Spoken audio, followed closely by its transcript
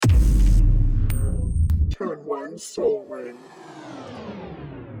One Soul Ring.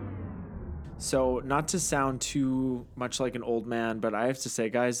 So, not to sound too much like an old man, but I have to say,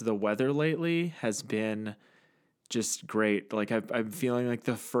 guys, the weather lately has been just great. Like I'm feeling like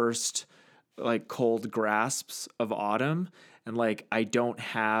the first like cold grasps of autumn, and like I don't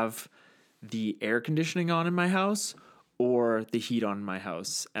have the air conditioning on in my house or the heat on in my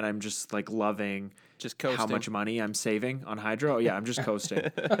house, and I'm just like loving Just coasting. how much money I'm saving on hydro. Yeah, I'm just coasting.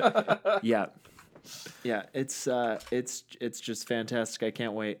 Yeah. Yeah, it's just fantastic. I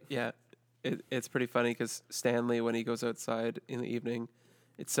can't wait. Yeah, it's pretty funny because Stanley, when he goes outside in the evening,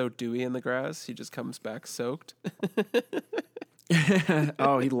 it's so dewy in the grass, he just comes back soaked.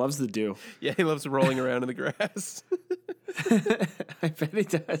 Oh, he loves the dew. Yeah, he loves rolling around in the grass. I bet he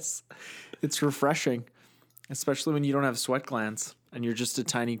does. It's refreshing, especially when you don't have sweat glands and you're just a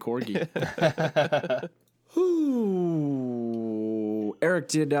tiny corgi. Ooh. Eric,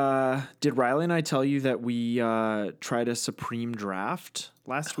 did Riley and I tell you that we tried a Supreme Draft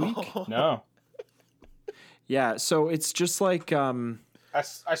last week? No. Yeah, so it's just like I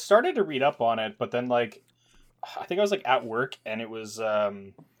started to read up on it, but then like I think I was like at work and it was a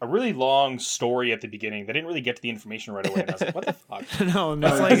really long story at the beginning. They didn't really get to the information right away. And I was like, what the fuck? no,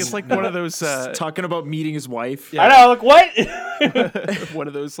 It's like one of those talking about meeting his wife. Yeah. I know, like what? one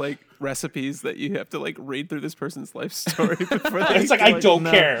of those like recipes that you have to like read through this person's life story before they It's like I don't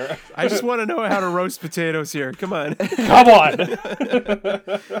care. I just want to know how to roast potatoes here. Come on. Come on.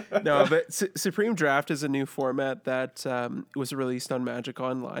 No, but Supreme Draft is a new format that was released on Magic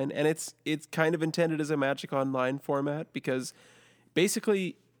Online, and it's kind of intended as a Magic Online format because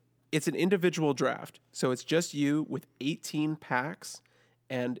basically it's an individual draft. So it's just you with 18 packs,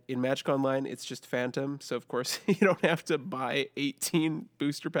 and in Magic Online it's just Phantom. So of course you don't have to buy 18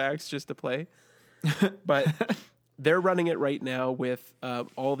 booster packs just to play. But they're running it right now with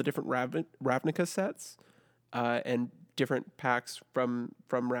all the different Ravnica sets and different packs from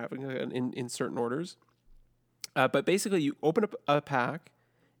Ravnica in certain orders. But basically, you open up a pack,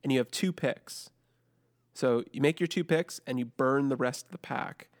 and you have 2 picks. So you make your 2 picks, and you burn the rest of the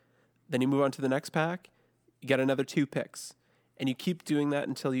pack. Then you move on to the next pack, you get another 2 picks. And you keep doing that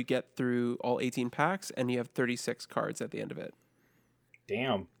until you get through all 18 packs, and you have 36 cards at the end of it.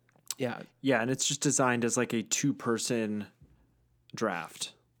 Damn. Yeah. Yeah, and it's just designed as like a 2-person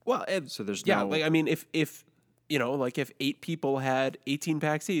draft. Well, So there's yeah, no... like I mean, if you know, like if 8 people had 18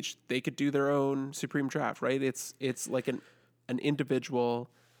 packs each, they could do their own Supreme Draft, right? It's like an individual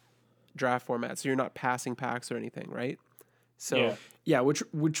draft format, so you're not passing packs or anything, right? So Yeah,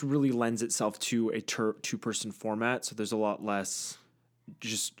 which really lends itself to a 2-person format. So there's a lot less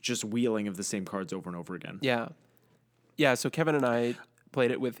just wheeling of the same cards over and over again. yeah. So Kevin and I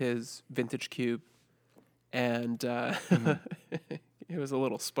played it with his Vintage Cube, and it was a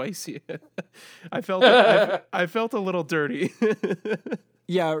little spicy. I felt a little dirty.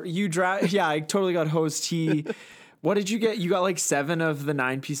 Yeah, yeah, I totally got hosed. What did you get? You got like 7 of the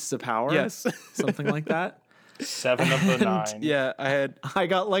 9 pieces of power? Yes. Something like that. 7 of the 9. Yeah, I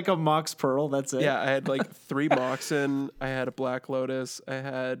got like a Mox Pearl, that's it. I had like 3 Moxen. I had a Black Lotus. I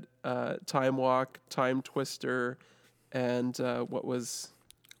had Time Walk, Time Twister, and what was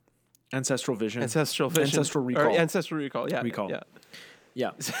Ancestral Vision. Ancestral Vision. Ancestral Recall. Or Ancestral Recall, yeah. Recall. Yeah.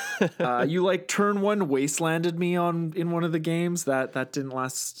 Yeah. You like turn 1 wastelanded me in one of the games. That didn't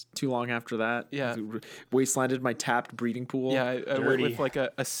last too long after that. Yeah. Wastelanded my tapped breeding pool. Yeah, I went with like a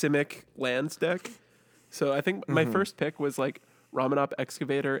Simic lands deck. So I think my first pick was like Ramanop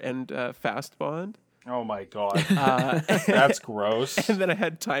Excavator and Fast Bond. Oh my god. That's gross. And then I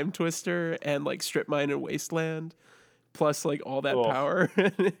had Time Twister and like Strip Mine and Wasteland. Plus like all that power.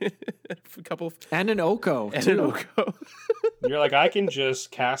 A couple of... And an Oko. And an Oko. You're like, I can just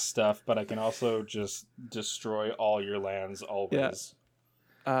cast stuff, but I can also just destroy all your lands always.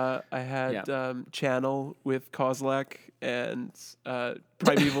 I had Channel with Kozilek and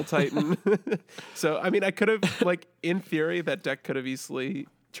Primeval Titan. So, I mean, I could have, like, in theory, that deck could have easily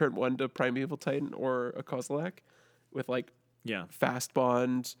turned 1 to Primeval Titan or a Kozilek with, like, Fast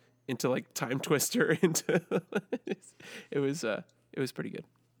Bond into, like, Time Twister. It was pretty good.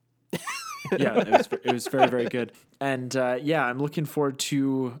 Yeah, it was very, very good. And I'm looking forward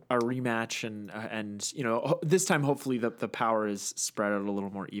to a rematch and you know, this time hopefully the power is spread out a little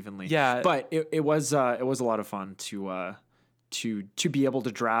more evenly. Yeah. But it was a lot of fun to be able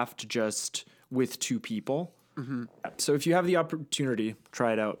to draft just with 2 people. Mm-hmm. So if you have the opportunity,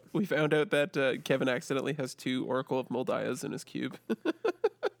 try it out. We found out that Kevin accidentally has 2 Oracle of Moldias in his cube.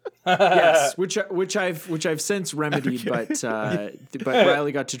 Yes, which I've since remedied, but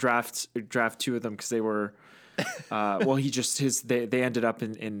Riley got to draft 2 of them because they were Well, they ended up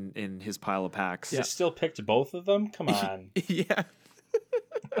in his pile of packs. They still picked both of them? Come on. Yeah.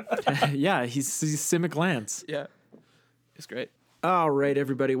 Yeah, he's Simic Lance. Yeah. It's great. All right,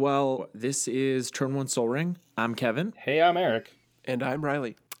 everybody. Well, this is Turn One Soul Ring. I'm Kevin. Hey, I'm Eric. And I'm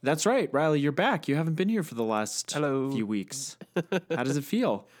Riley. That's right, Riley. You're back. You haven't been here for the last Hello. few weeks. How does it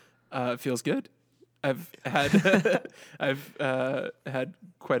feel? It feels good. I've had had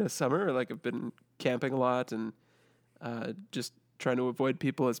quite a summer. Like I've been camping a lot and just trying to avoid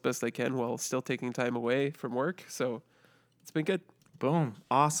people as best I can while still taking time away from work. So it's been good. Boom.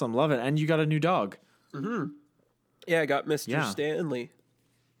 Awesome. Love it. And you got a new dog. Yeah, I got Mr. Yeah. Stanley.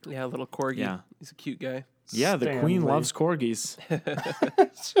 Yeah, a little corgi. Yeah. He's a cute guy. Yeah, the queen Stanley. loves corgis.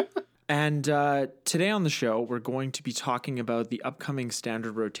 And today on the show, we're going to be talking about the upcoming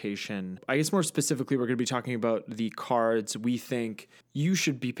standard rotation. I guess more specifically, we're going to be talking about the cards we think you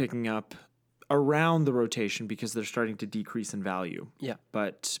should be picking up around the rotation because they're starting to decrease in value. Yeah.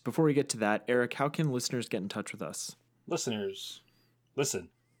 But before we get to that, Eric, how can listeners get in touch with us? Listeners, listen.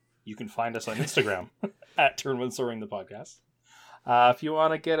 You can find us on Instagram at Turn One Soul Ring the podcast. If you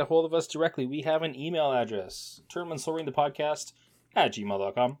want to get a hold of us directly, we have an email address, turnonesoulringthepodcast at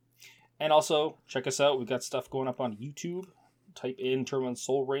gmail.com. And also, check us out. We've got stuff going up on YouTube. Type in Turn One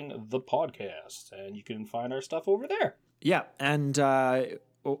Soul Ring the podcast, and you can find our stuff over there. Yeah, and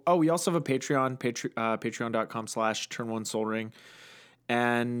we also have a Patreon, patreon.com/Turn One Soul Ring.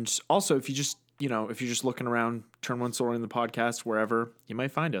 And also, if you're just looking around, Turn One Soul Ring the podcast, wherever, you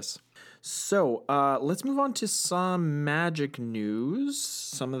might find us. So let's move on to some Magic news,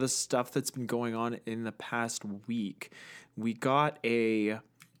 some of the stuff that's been going on in the past week. We got a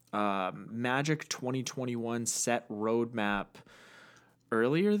Magic 2021 set roadmap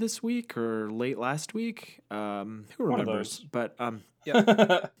earlier this week or late last week. Who remembers? But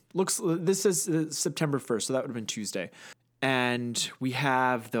Yeah. this is September 1st, so that would have been Tuesday. And we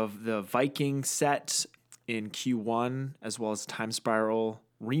have the Viking set in Q1 as well as Time Spiral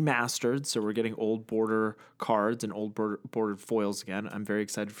remastered. So we're getting old border cards and old bordered foils again. I'm very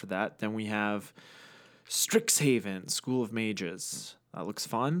excited for that. Then we have Strixhaven, School of Mages. That looks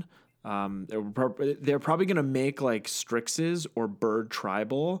fun. They're probably going to make like Strixes or Bird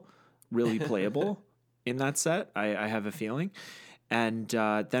Tribal really playable in that set. I have a feeling. And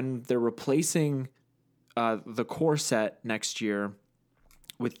then they're replacing the core set next year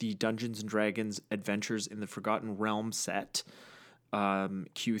with the Dungeons and Dragons Adventures in the Forgotten Realm set.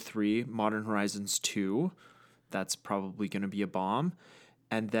 Q3, Modern Horizons 2. That's probably going to be a bomb.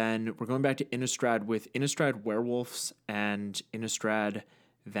 And then we're going back to Innistrad with Innistrad Werewolves and Innistrad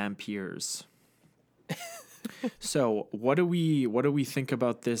Vampires. So what do we think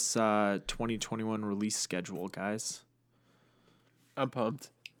about this 2021 release schedule, guys? I'm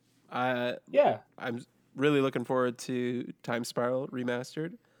pumped. Yeah. I'm really looking forward to Time Spiral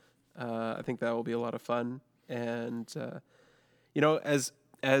Remastered. I think that will be a lot of fun. And,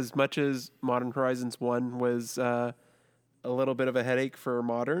 as much as Modern Horizons 1 was a little bit of a headache for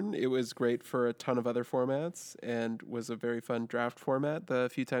Modern, it was great for a ton of other formats and was a very fun draft format the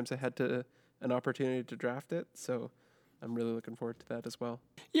few times I had an opportunity to draft it. So I'm really looking forward to that as well.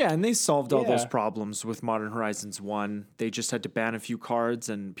 Yeah, and they solved all those problems with Modern Horizons 1. They just had to ban a few cards,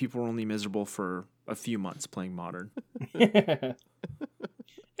 and people were only miserable for a few months playing Modern. It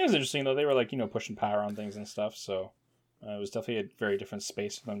was interesting, though. They were, pushing power on things and stuff, so it was definitely a very different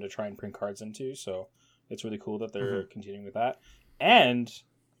space for them to try and print cards into, so it's really cool that they're continuing with that. And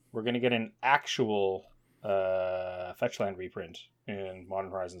we're going to get an actual Fetchland reprint in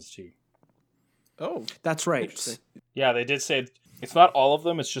Modern Horizons 2. Oh, That's right. interesting. Yeah, they did say it's not all of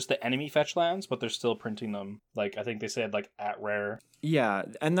them, it's just the enemy Fetchlands, but they're still printing them. I think they said, at rare. Yeah,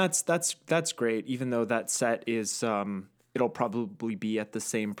 and that's great, even though that set is it'll probably be at the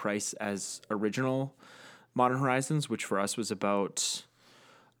same price as original Modern Horizons, which for us was about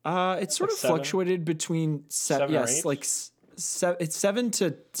it's sort of seven? fluctuated between Seven or eight? it's 7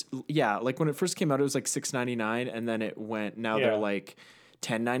 to when it first came out it was like $6.99 and then it went they're like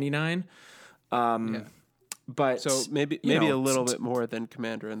 $10.99. Yeah. But So maybe a little bit more than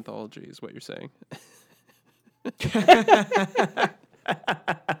Commander Anthology is what you're saying.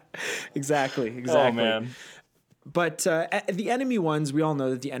 Exactly. Oh, man. But the enemy ones, we all know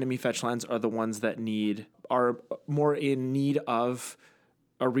that the enemy fetchlands are the ones that are more in need of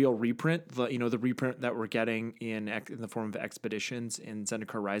a real reprint. The reprint that we're getting in the form of expeditions in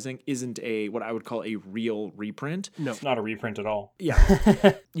Zendikar Rising isn't what I would call a real reprint. No. It's not a reprint at all.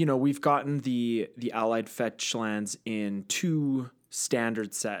 Yeah. We've gotten the allied fetchlands in two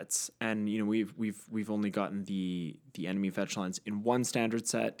standard sets, and we've only gotten the enemy fetch lands in one standard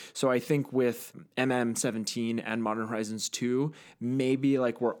set. So I think with MM17 and Modern Horizons 2, maybe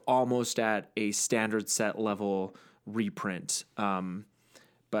like we're almost at a standard set level reprint.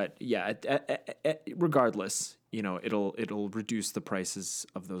 But yeah, regardless, it'll reduce the prices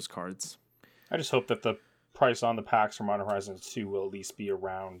of those cards. I just hope that the price on the packs for Modern Horizons 2 will at least be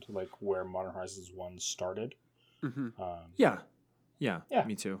around like where Modern Horizons 1 started. Mm-hmm. Yeah,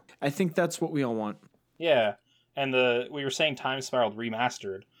 me too. I think that's what we all want. Yeah, and we were saying Time Spiraled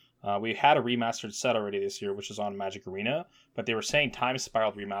Remastered. We had a remastered set already this year, which is on Magic Arena, but they were saying Time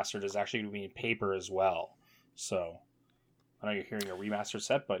Spiraled Remastered is actually going to be in paper as well. So I know you're hearing a remastered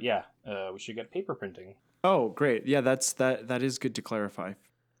set, but yeah, we should get paper printing. Oh, great! Yeah, that is good to clarify.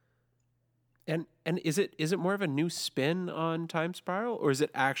 And is it more of a new spin on Time Spiral, or is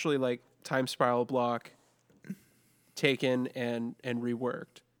it actually like Time Spiral block taken and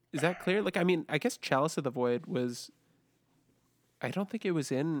reworked? Is that clear? Like, I mean, I guess Chalice of the Void was. I don't think it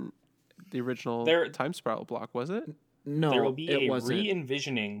was in the original Time Spiral block, was it? No, there will be a wasn't.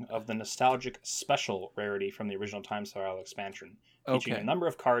 re-envisioning of the nostalgic special rarity from the original Time Spiral expansion, featuring a number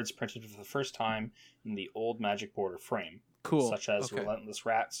of cards printed for the first time in the old Magic Border frame. Cool. Such as Relentless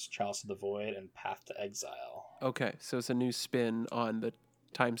Rats, Chalice of the Void, and Path to Exile. Okay, so it's a new spin on the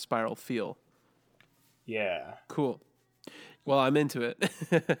Time Spiral feel. Yeah. Cool. Well, I'm into it.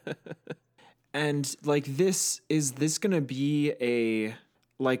 And like is this going to be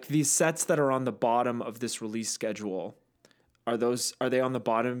like these sets that are on the bottom of this release schedule? Are they on the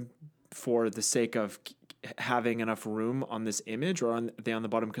bottom for the sake of having enough room on this image, or are they on the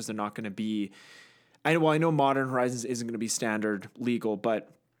bottom because they're not going to be? I know Modern Horizons isn't going to be standard legal,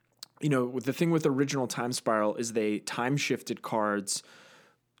 but the thing with original Time Spiral is they time shifted cards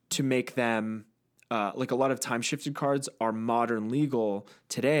to make them like a lot of time shifted cards are modern legal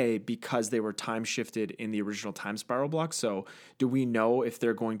today because they were time shifted in the original Time Spiral block. So do we know if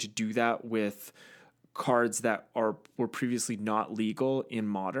they're going to do that with cards that were previously not legal in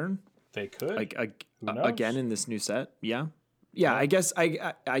modern? They could. Like again in this new set. Yeah. I guess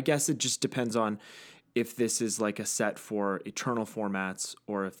it just depends on if this is like a set for Eternal formats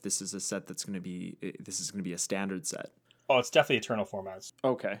or if this is a set that's going to be a standard set. Oh, it's definitely Eternal formats.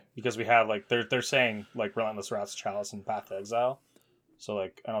 Okay. Because we have like they're saying like Relentless Rats, Chalice, and Path to Exile. So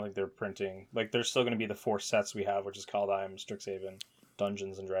like I don't think they're printing like there's still going to be the 4 sets we have, which is Kaldheim, Strixhaven,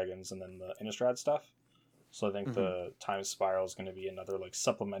 Dungeons and Dragons, and then the Innistrad stuff. So I think the Time Spiral is going to be another like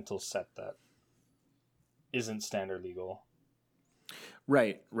supplemental set that isn't standard legal.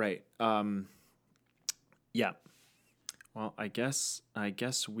 Right. Yeah. Well, I guess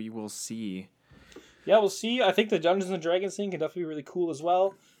we will see. Yeah, we'll see. I think the Dungeons and Dragons thing can definitely be really cool as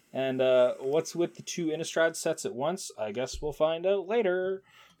well. And what's with the 2 Innistrad sets at once? I guess we'll find out later.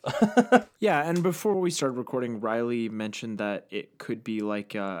 Yeah, and before we started recording, Riley mentioned that it could be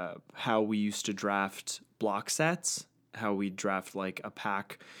like how we used to draft block sets, how we draft like a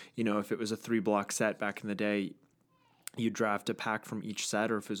pack. If it was a 3-block set back in the day, you draft a pack from each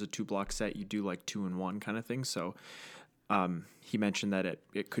set, or if it was a 2-block set, you do like 2 in 1 kind of thing. So he mentioned that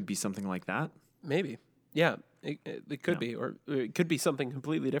it could be something like that. Maybe. Yeah, it could be, or it could be something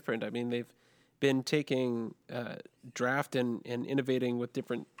completely different. I mean, they've been taking draft and innovating with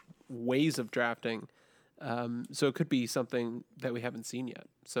different ways of drafting. So it could be something that we haven't seen yet.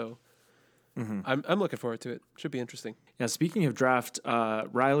 So I'm looking forward to it. Should be interesting. Yeah, speaking of draft,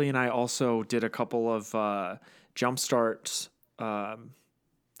 Riley and I also did a couple of Jumpstart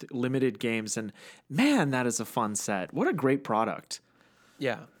limited games, and man, that is a fun set. What a great product.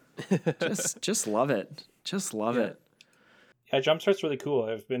 Yeah. just love it. Just love it. Yeah, Jumpstart's really cool.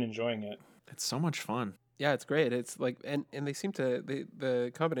 I've been enjoying it. It's so much fun. Yeah, it's great. It's like and they seem to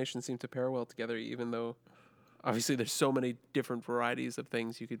the combinations seem to pair well together, even though obviously there's so many different varieties of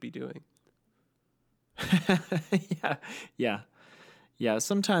things you could be doing. Yeah.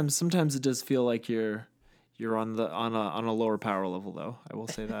 Sometimes it does feel like you're on a lower power level, though. I will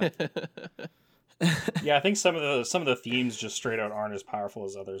say that. Yeah, I think some of the themes just straight out aren't as powerful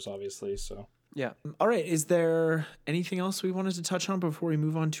as others, obviously. So yeah. All right. Is there anything else we wanted to touch on before we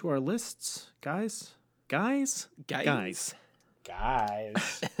move on to our lists, guys? Guys.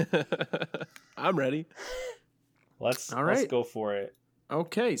 I'm ready. Let's go for it.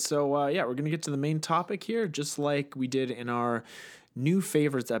 Okay, so we're going to get to the main topic here, just like we did in our new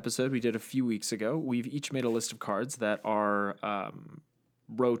favorites episode we did a few weeks ago. We've each made a list of cards that are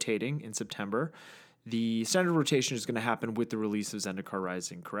rotating in September. The standard rotation is going to happen with the release of Zendikar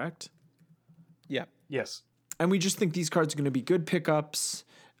Rising, correct? Yeah. Yes. And we just think these cards are going to be good pickups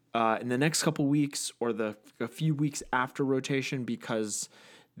in the next couple weeks or a few weeks after rotation, because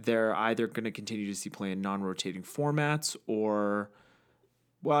they're either going to continue to see play in non-rotating formats or,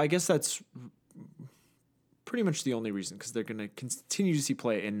 well, I guess that's pretty much the only reason, because they're going to continue to see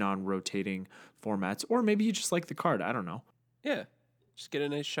play in non-rotating formats, or maybe you just like the card. I don't know. Yeah. Just get a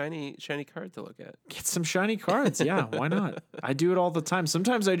nice shiny card to look at. Get some shiny cards. Yeah, why not? I do it all the time.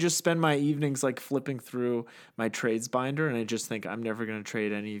 Sometimes I just spend my evenings like flipping through my trades binder, and I just think I'm never going to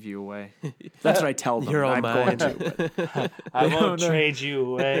trade any of you away. That's what I tell them. You're all I'm mine. going to. But I won't trade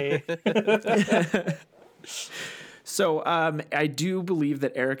you away. So I do believe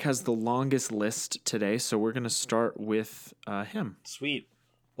that Eric has the longest list today, so we're going to start with him. Sweet.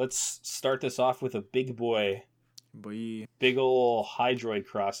 Let's start this off with a big boy. Boy. Big ol' Hydroid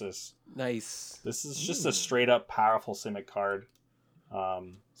Crosses. Nice. This is just a straight up powerful Simic card.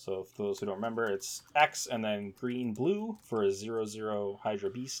 So for those who don't remember, it's X and then green blue for a 0/0 Hydra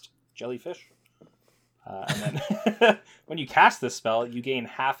Beast Jellyfish. And then when you cast this spell, you gain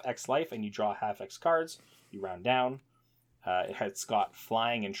half X life and you draw half X cards. You round down. It's got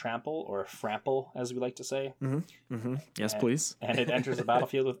flying and trample, or frample, as we like to say. Mm-hmm. Mm-hmm. Yes, please. And it enters the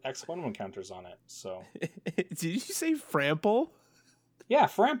battlefield with X1 counters on it. So, Did you say Frample? yeah,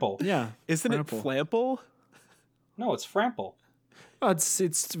 frample. Yeah. Isn't Frample. it Flample? No, it's frample. Oh,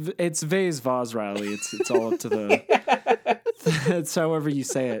 it's Vase Vaz Riley. It's all up to the. It's however you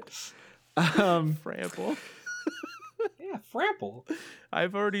say it. Frample. Yeah, frample.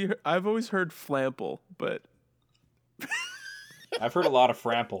 I've always heard Flample, but I've heard a lot of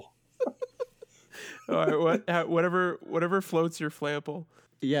frample. all right, whatever floats your Flample.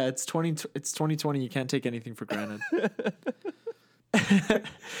 Yeah, it's 2020. You can't take anything for granted.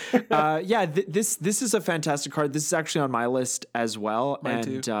 Yeah, this is a fantastic card. This is actually on my list as well.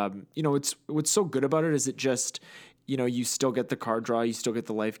 Mine and too. what's so good about it is it just, you still get the card draw, you still get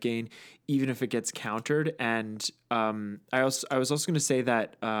the life gain, even if it gets countered. And I was also going to say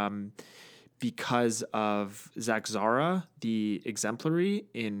that because of Zaxara, the exemplary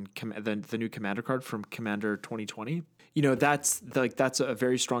in the new commander card from Commander 2020. That's a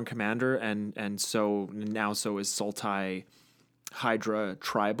very strong commander, and so is Sultai Hydra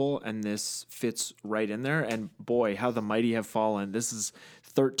Tribal, and this fits right in there. And boy, how the mighty have fallen. This is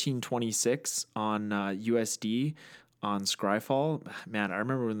 1326 on USD on Scryfall. Man, I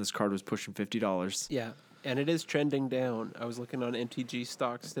remember when this card was pushing $50. Yeah, and it is trending down. I was looking on MTG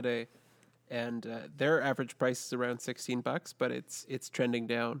stocks today, and their average price is around $16, but it's trending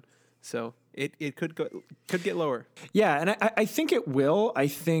down. So it could get lower. Yeah, and I think it will. I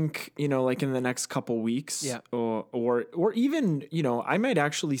think, like in the next couple weeks. Yeah. Or even, I might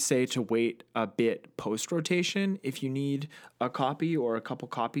actually say to wait a bit post rotation if you need a copy or a couple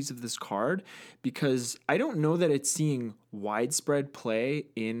copies of this card, because I don't know that it's seeing widespread play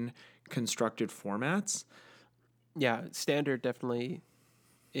in constructed formats. Yeah, standard definitely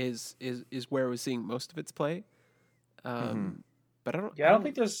is where we're seeing most of its play. But I don't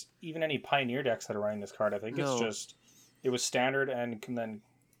think there's even any Pioneer decks that are running this card. I think it's just, it was standard, and then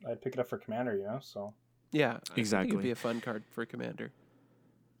I'd pick it up for Commander, So yeah, exactly. I think it'd be a fun card for Commander.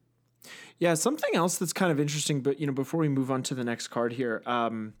 Yeah, something else that's kind of interesting, but before we move on to the next card here,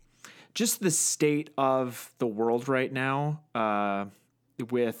 just the state of the world right now,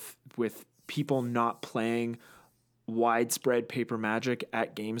 with people not playing widespread paper Magic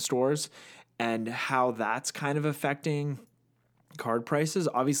at game stores, and how that's kind of affecting card prices.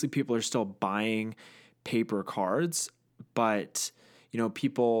 Obviously, people are still buying paper cards, but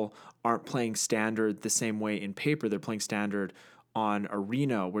people aren't playing standard the same way in paper. They're playing standard on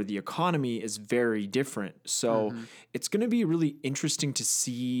Arena, where the economy is very different. So it's going to be really interesting to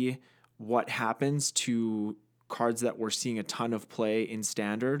see what happens to cards that we're seeing a ton of play in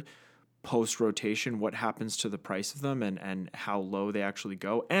standard post rotation, what happens to the price of them and how low they actually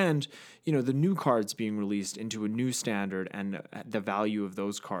go. And, the new cards being released into a new standard and the value of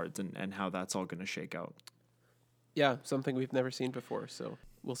those cards and how that's all going to shake out. Yeah, something we've never seen before. So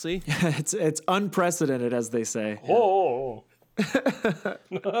we'll see. It's unprecedented, as they say. Oh.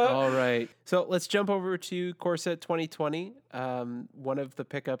 All right. So let's jump over to Core Set 2020. One of the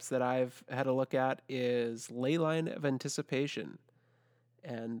pickups that I've had a look at is Leyline of Anticipation.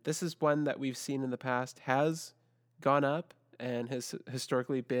 And this is one that we've seen in the past has gone up and has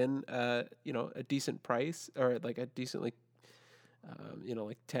historically been, a decent price, or like a decently,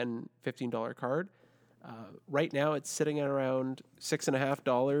 like $10, $15 card. Right now it's sitting at around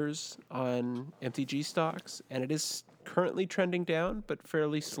 $6.50 on MTG stocks, and it is currently trending down, but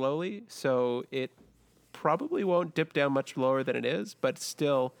fairly slowly. So it probably won't dip down much lower than it is, but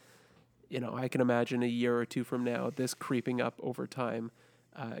still, I can imagine a year or two from now, this creeping up over time.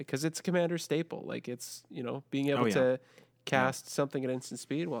 because it's a commander staple. Like it's, being able Oh, yeah. to cast something at instant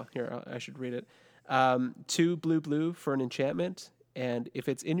speed. Well, here, I should read it. 2 blue for an enchantment. And if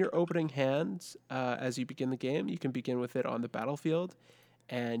it's in your opening hand as you begin the game, you can begin with it on the battlefield.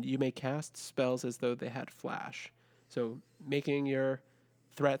 And you may cast spells as though they had flash. So making your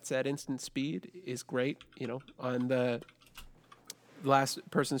threats at instant speed is great. On the last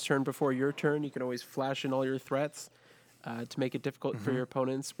person's turn before your turn, you can always flash in all your threats to make it difficult for your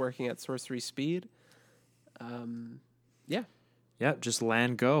opponents working at sorcery speed. Yeah. Yeah, just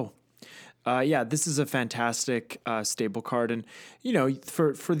land go. This is a fantastic stable card, and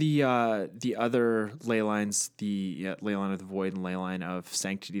for the other ley lines, the Leyline of the Void and Leyline of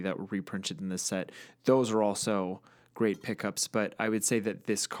Sanctity that were reprinted in this set, those are also great pickups. But I would say that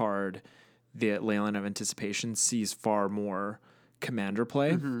this card, the Leyline of Anticipation, sees far more commander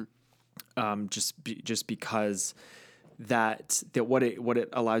play, just because that what it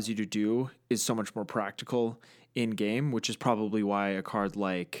allows you to do is so much more practical in game, which is probably why a card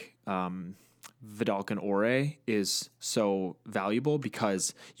like Vidalcan Ore is so valuable,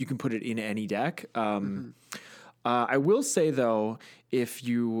 because you can put it in any deck. I will say though, if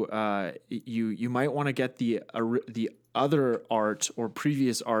you might want to get the other art or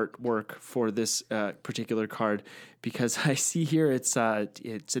previous artwork for this particular card, because I see here it's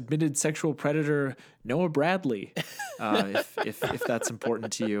admitted sexual predator Noah Bradley, if that's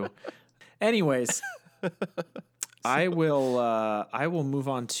important to you. Anyways, I will move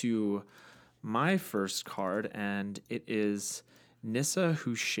on to my first card, and it is Nissa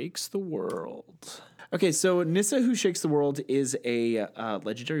Who Shakes the World. Okay, so Nissa Who Shakes the World is a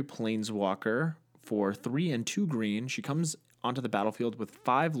legendary planeswalker for 3 and 2 green. She comes onto the battlefield with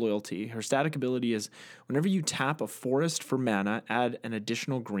 5 loyalty. Her static ability is whenever you tap a forest for mana, add an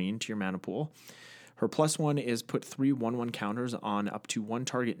additional green to your mana pool. Her +1 is put 3 1/1 counters on up to 1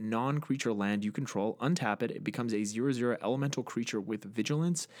 target non-creature land you control. Untap it. It becomes a 0/0 elemental creature with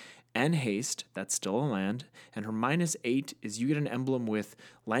vigilance and haste. That's still a land. And her -8 is you get an emblem with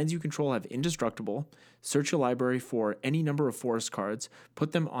lands you control have indestructible. Search your library for any number of forest cards.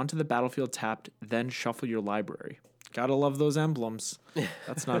 Put them onto the battlefield tapped. Then shuffle your library. Gotta love those emblems.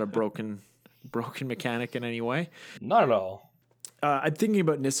 That's not a broken mechanic in any way. Not at all. I'm thinking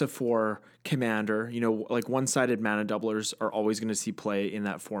about Nissa for Commander. Like one-sided mana doublers are always going to see play in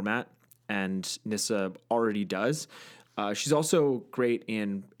that format, and Nissa already does. She's also great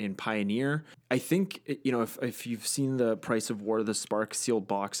in Pioneer. I think if you've seen the Price of War, the Spark sealed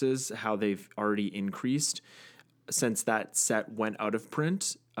boxes, how they've already increased since that set went out of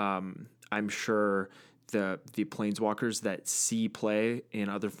print. I'm sure the planeswalkers that see play in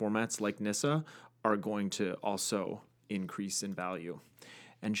other formats like Nissa are going to also increase in value.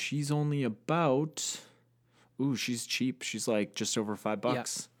 And she's only about she's cheap. She's like just over $5. Yeah.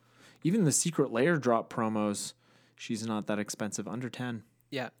 Even the Secret Lair drop promos, she's not that expensive, under 10.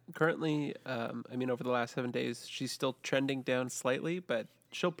 Yeah, currently over the last 7 days she's still trending down slightly, but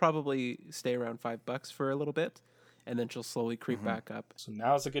she'll probably stay around $5 for a little bit, and then she'll slowly creep back up. So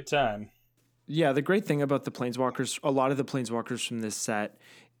now's a good time. Yeah, the great thing about the planeswalkers, a lot of the planeswalkers from this set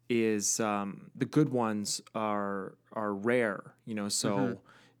is the good ones are rare, so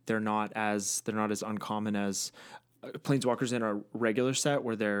they're not as uncommon as planeswalkers in a regular set,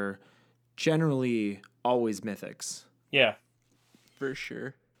 where they're generally always mythics. Yeah, for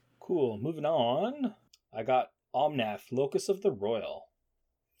sure. Cool. Moving on, I got Omnath, Locus of the Royal.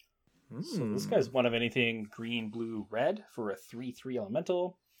 So this guy's one of anything green, blue, red for a 3/3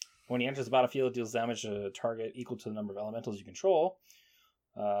 elemental. When he enters the battlefield, it deals damage to a target equal to the number of elementals you control.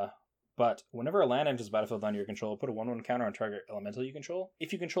 But whenever a land enters the battlefield under your control, put a 1/1 counter on target elemental you control.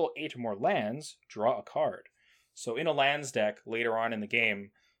 If you control 8 or more lands, draw a card. So in a lands deck later on in the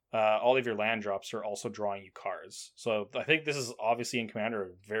game, all of your land drops are also drawing you cards. So I think this is obviously in Commander a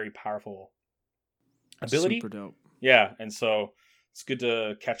very powerful ability. Super dope. Yeah, and so it's good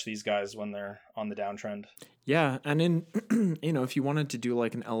to catch these guys when they're on the downtrend. Yeah, and in if you wanted to do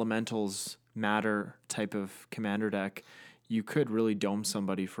like an Elementals Matter type of Commander deck, you could really dome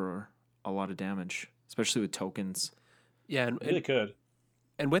somebody for a lot of damage, especially with tokens. Yeah, and really could.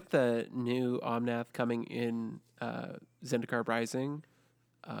 And with the new Omnath coming in Zendikar Rising,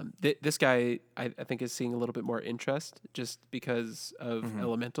 this guy I think is seeing a little bit more interest just because of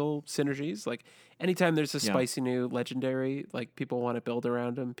elemental synergies. Like anytime there's a spicy new legendary, like people want to build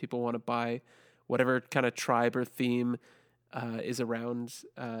around him, people want to buy whatever kind of tribe or theme is around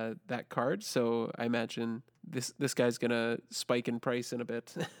that card. So I imagine this guy's gonna spike in price in a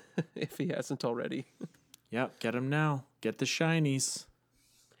bit if he hasn't already. Yeah, get him now. Get the shinies.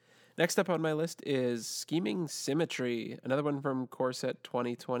 Next up on my list is Scheming Symmetry, another one from Core Set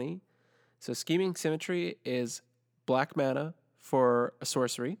 2020. So Scheming Symmetry is black mana for a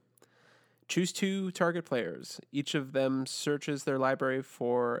sorcery. Choose 2 target players. Each of them searches their library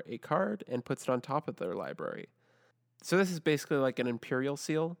for a card and puts it on top of their library. So this is basically like an Imperial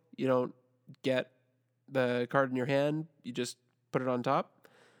Seal. You don't get the card in your hand, you just put it on top.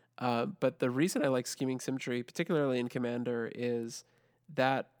 But the reason I like Scheming Symmetry, particularly in Commander, is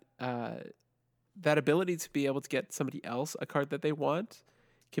that that ability to be able to get somebody else a card that they want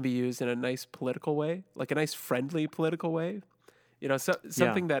can be used in a nice political way, like a nice friendly political way.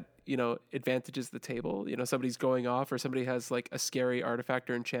 Something that, advantages the table. Somebody's going off or somebody has like a scary artifact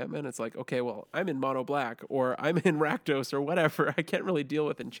or enchantment. It's like, okay, well, I'm in mono black or I'm in Rakdos or whatever. I can't really deal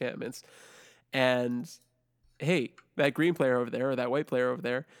with enchantments. And hey, that green player over there or that white player over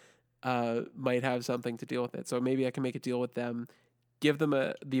there might have something to deal with it. So maybe I can make a deal with them, give them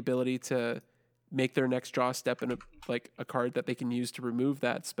the ability to make their next draw step in a card that they can use to remove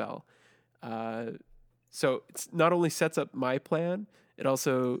that spell. So it's not only sets up my plan, it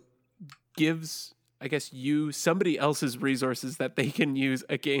also gives, I guess, you somebody else's resources that they can use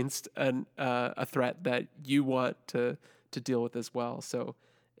against a threat that you want to deal with as well. So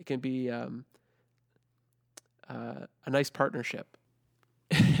it can be a nice partnership.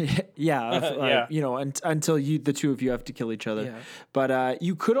 Yeah. Until the two of you have to kill each other. Yeah. But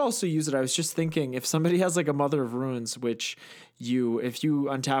you could also use it. I was just thinking, if somebody has like a Mother of Ruins, which if you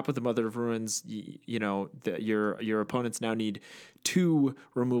untap with the Mother of Ruins, your opponents now need 2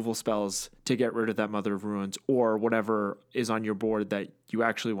 removal spells to get rid of that Mother of Ruins or whatever is on your board that you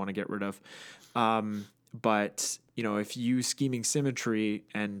actually want to get rid of. But if you Scheming Symmetry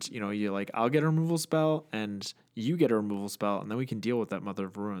and you're like, I'll get a removal spell and you get a removal spell, and then we can deal with that Mother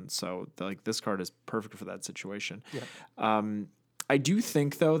of Ruins. So this card is perfect for that situation. Yeah. I do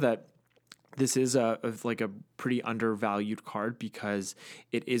think though that this is a pretty undervalued card because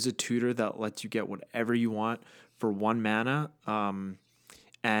it is a tutor that lets you get whatever you want for 1 mana.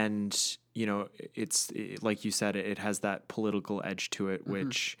 And it's like you said, it has that political edge to it,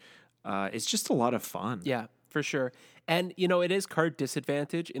 which it's just a lot of fun. Yeah, for sure. And, it is card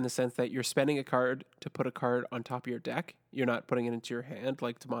disadvantage in the sense that you're spending a card to put a card on top of your deck. You're not putting it into your hand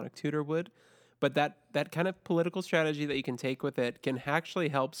like Demonic Tutor would. But that kind of political strategy that you can take with it can actually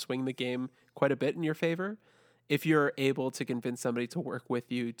help swing the game quite a bit in your favor if you're able to convince somebody to work with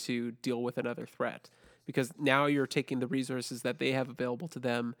you to deal with another threat. Because now you're taking the resources that they have available to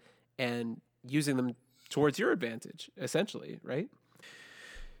them and using them towards your advantage, essentially, right?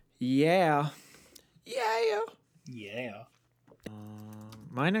 Yeah.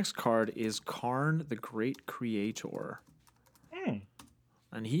 My next card is Karn, the Great Creator.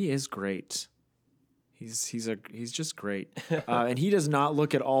 And he is great. He's just great. And he does not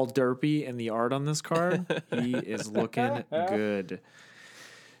look at all derpy in the art on this card. He is looking good.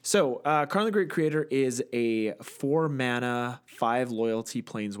 So, Karn the Great Creator is a 4 mana, 5 loyalty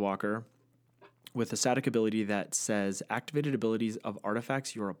planeswalker with a static ability that says activated abilities of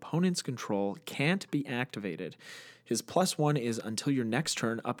artifacts your opponents control can't be activated. His +1 is until your next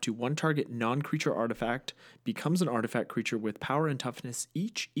turn, up to 1 target non-creature artifact becomes an artifact creature with power and toughness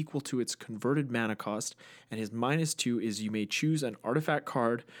each equal to its converted mana cost, and his -2 is you may choose an artifact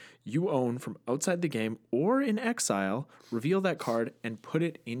card you own from outside the game or in exile, reveal that card, and put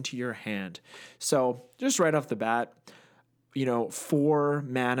it into your hand. So just right off the bat, 4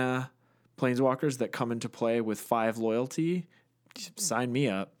 mana planeswalkers that come into play with 5 loyalty, sign me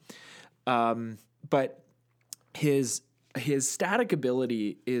up. But his static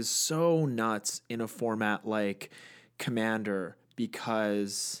ability is so nuts in a format like Commander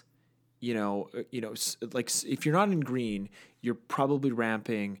because if you're not in green, you're probably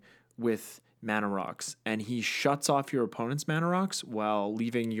ramping with mana rocks, and he shuts off your opponent's mana rocks while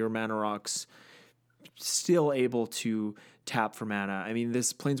leaving your mana rocks still able to tap for mana. I mean,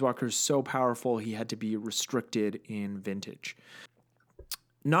 this planeswalker is so powerful, he had to be restricted in Vintage.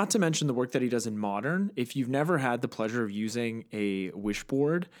 Not to mention the work that he does in Modern. If you've never had the pleasure of using a wish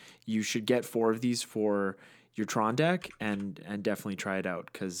board, you should get 4 of these for your Tron deck and definitely try it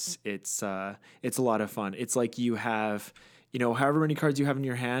out because it's a lot of fun. It's like you have, however many cards you have in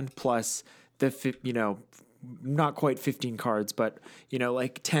your hand plus the, not quite 15 cards, but,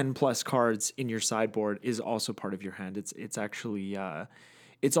 like 10 plus cards in your sideboard is also part of your hand. It's actually,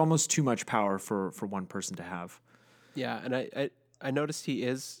 it's almost too much power for one person to have. Yeah, and I noticed he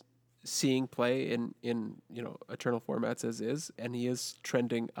is seeing play in Eternal formats as is, and he is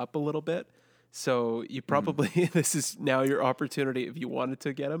trending up a little bit. So you probably this is now your opportunity if you wanted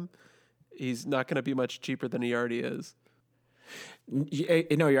to get him. He's not going to be much cheaper than he already is.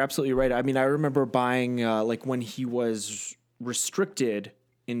 No, you're absolutely right. I mean, I remember buying like when he was restricted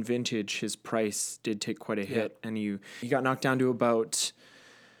in Vintage, his price did take quite a hit, and he got knocked down to about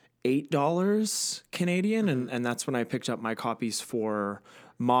 $8 Canadian, and that's when I picked up my copies for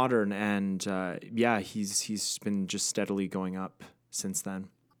Modern, and he's been just steadily going up since then.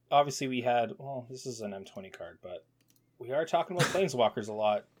 Obviously, we had, well, this is an M20 card, but we are talking about Planeswalkers a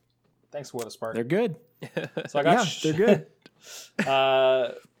lot. Thanks, What a Spark. They're good. So I got they're good.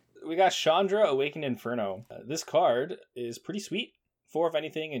 We got Chandra, Awakened Inferno. This card is pretty sweet. 4 of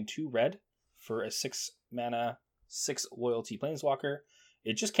anything and 2 red for a 6 mana, 6 loyalty Planeswalker.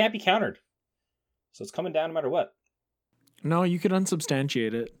 It just can't be countered. So it's coming down no matter what. No, you could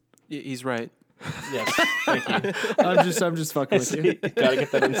unsubstantiate it. He's right. Yes, thank you. I'm just fucking with you. Gotta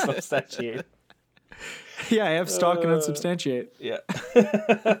get that unsubstantiated. Yeah, I have stock and unsubstantiate. Yeah.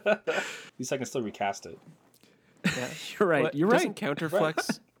 At least I can still recast it. Yeah. You're right. What, You're doesn't right.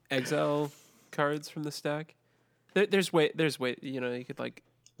 Counterflex exile cards from the stack? There's way. You know, you could like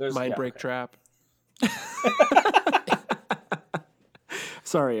Mind Break Trap.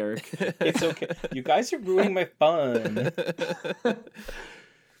 Sorry, Eric. It's okay. You guys are ruining my fun.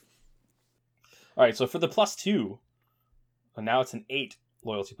 All right, so for the +2, now it's an 8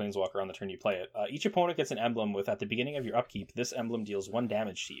 loyalty Planeswalker on the turn you play it. Each opponent gets an emblem with, at the beginning of your upkeep, this emblem deals 1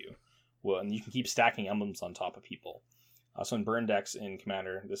 damage to you. Well, and you can keep stacking emblems on top of people. So in burn decks in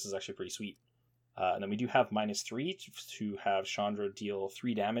Commander, this is actually pretty sweet. And then we do have -3 to have Chandra deal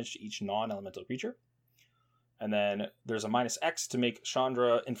 3 damage to each non-elemental creature. And then there's a -X to make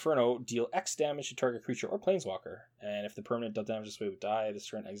Chandra Inferno deal X damage to target creature or Planeswalker. And if the permanent dealt damage this way would die, this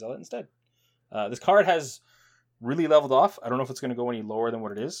turn exile it instead. This card has really leveled off. I don't know if it's going to go any lower than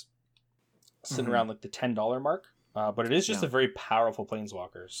what it is. Sitting around like the $10 mark. But it is just a very powerful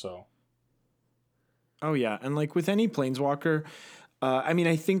Planeswalker, so... Oh, yeah. And like with any Planeswalker, I mean,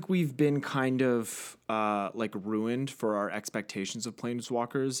 I think we've been kind of like ruined for our expectations of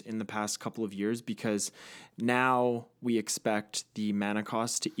Planeswalkers in the past couple of years, because now we expect the mana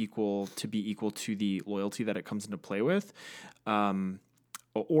cost to be equal to the loyalty that it comes into play with,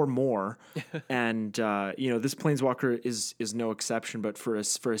 or more. And this Planeswalker is no exception. But for a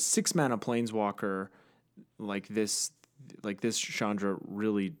 6 mana Planeswalker like this Chandra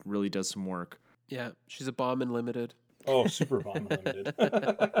really does some work. Yeah, she's a bomb and limited. Oh, super bomb limited.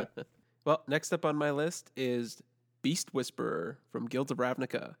 Well, next up on my list is Beast Whisperer from Guilds of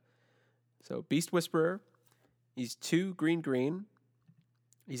Ravnica. So Beast Whisperer, he's 2 green.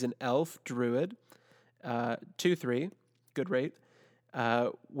 He's an elf druid, 2/3, good rate.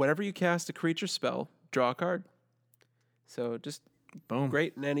 Whenever you cast a creature spell, draw a card. So just Boom.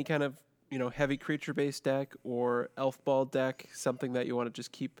 Great in any kind of heavy creature based deck or elf ball deck, something that you want to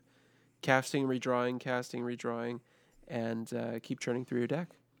just keep casting, redrawing, and keep churning through your deck.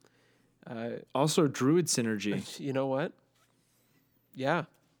 Also, Druid synergy. You know what? Yeah.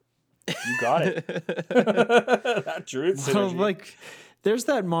 You got it. That Druid synergy. Well, like, there's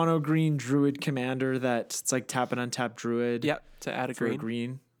that mono green Druid commander it's like tap an untap Druid. Yep, to add a for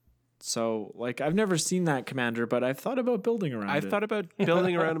green. So, like, I've never seen that commander, but I've thought about building around it. I've thought about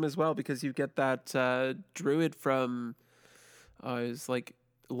building around him as well, because you get that Druid from, it's like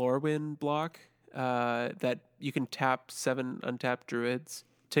Lorwyn block, that you can tap 7 untapped Druids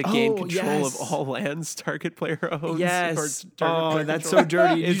to gain control of all lands target player owns. Yes. Player that's control. so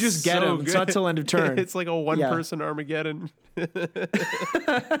dirty. You It's just get so him. It's not good. till end of turn. It's like a one-person Armageddon.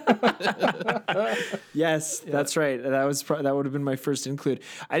 Yes, that's right. That would have been my first include.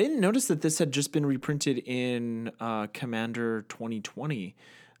 I didn't notice that this had just been reprinted in Commander 2020.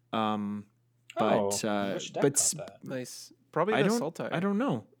 Which deck got that? Nice. Probably I the don't. Sultai. I don't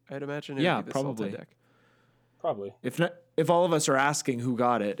know. I'd imagine it Yeah, would be the probably. Sultai deck. Probably. If all of us are asking who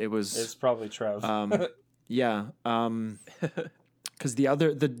got it, it was. It's probably Trev. Yeah. Because the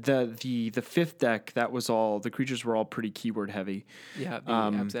other the fifth deck, that was all the creatures were all pretty keyword heavy. Yeah, the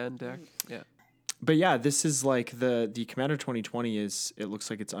Abzan deck. Yeah. But yeah, this is like the Commander 2020 is, it looks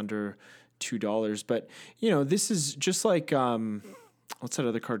like it's under $2. But this is just like what's that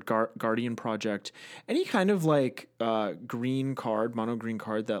other card? Guardian Project. Any kind of like green card, mono green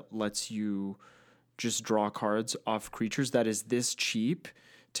card that lets you just draw cards off creatures that is this cheap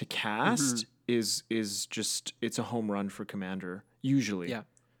to cast is just, it's a home run for Commander usually. Yeah.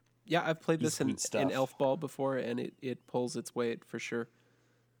 Yeah, I've played this in stuff. Elf Ball before, and it pulls its weight for sure.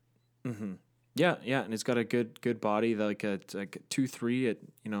 Mm-hmm. Yeah, and it's got a good body, like a 2/3. It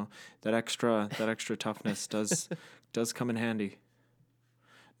that extra toughness does come in handy.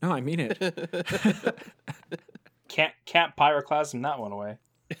 No, I mean it. Can't pyroclasm that one away.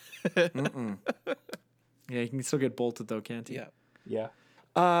 Yeah, you can still get bolted though, can't you? Yeah.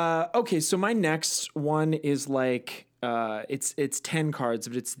 Yeah. Okay, so my next one is like it's 10 cards,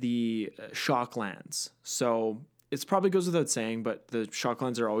 but it's the shock lands. So it probably goes without saying, but the shock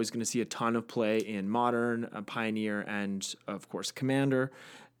lands are always going to see a ton of play in Modern, Pioneer, and of course Commander.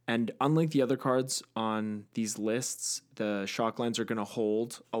 And unlike the other cards on these lists, the shock lands are going to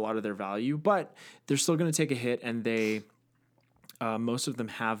hold a lot of their value, but they're still going to take a hit, and they most of them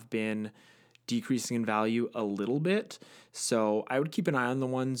have been decreasing in value a little bit. So I would keep an eye on the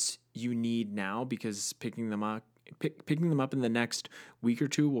ones you need now, because picking them up in the next week or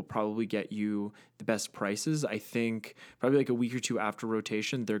two will probably get you the best prices. I think probably like a week or two after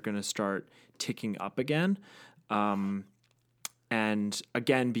rotation, they're going to start ticking up again. And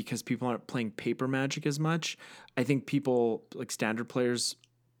again, because people aren't playing paper Magic as much, I think people like standard players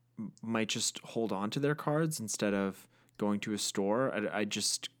might just hold on to their cards instead of going to a store.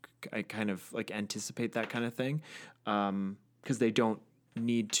 I kind of like anticipate that kind of thing, because they don't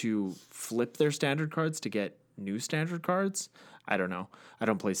need to flip their standard cards to get new standard cards. I don't know. I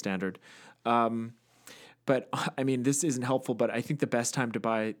don't play standard. But I mean, this isn't helpful, but I think the best time to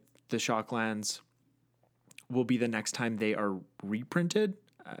buy the Shocklands will be the next time they are reprinted.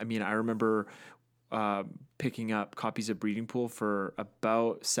 I mean, I remember picking up copies of Breeding Pool for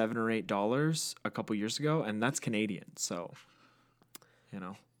about $7 or $8 a couple years ago, and that's Canadian. So,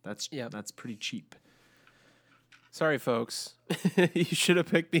 that's pretty cheap. Sorry, folks. You should have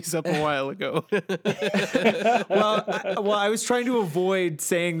picked these up a while ago. Well, I was trying to avoid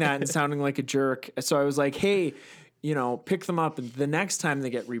saying that and sounding like a jerk. So I was like, hey, pick them up the next time they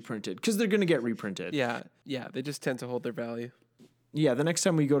get reprinted, because they're going to get reprinted. Yeah. They just tend to hold their value. Yeah, the next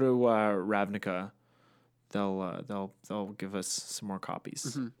time we go to Ravnica, they'll give us some more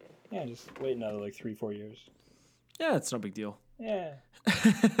copies. Mm-hmm. Yeah, just wait another like 3-4 years. Yeah, it's no big deal. Yeah.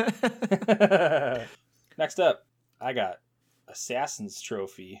 Next up, I got Assassin's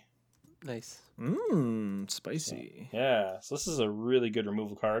Trophy. Nice. Spicy. Yeah, so this is a really good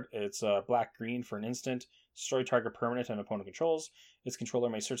removal card. It's black-green for an instant. Destroy target permanent and opponent controls. Its controller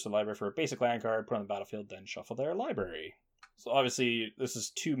may search the library for a basic land card, put on the battlefield, then shuffle their library. So obviously, this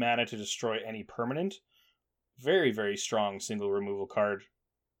is 2 mana to destroy any permanent. Very, very strong single removal card.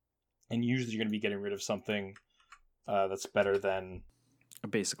 And usually you're going to be getting rid of something that's better than A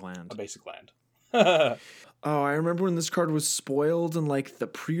basic land. Oh, I remember when this card was spoiled and like the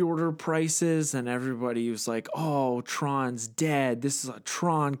pre-order prices, and everybody was like, "Oh, Tron's dead. This is a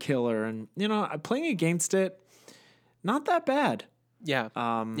Tron killer." And playing against it, not that bad. Yeah.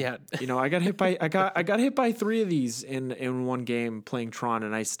 Yeah. I got hit by I got hit by 3 of these in one game playing Tron,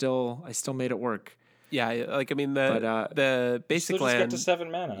 and I still made it work. Yeah, like I mean the basic still land. Just get to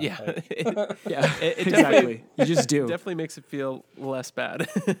 7 mana. Yeah, It exactly. You just do. Definitely makes it feel less bad.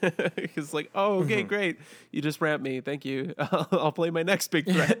 Because okay, great, you just ramped me. Thank you. I'll play my next big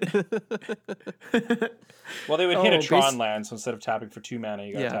threat. Well, they would hit a Tron land, so instead of tapping for 2 mana,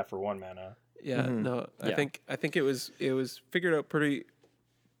 you got to tap for 1 mana. Yeah, no, I think it was figured out pretty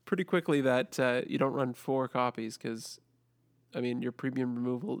quickly that you don't run 4 copies, because I mean, your premium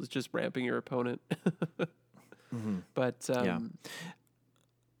removal is just ramping your opponent. But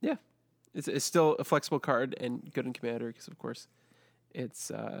yeah, it's still a flexible card and good in Commander, because of course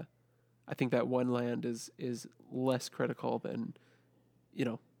it's I think that 1 land is less critical than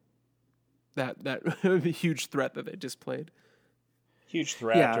that huge threat that they just played. Huge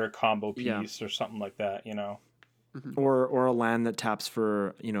threat or a combo piece or something like that, Or a land that taps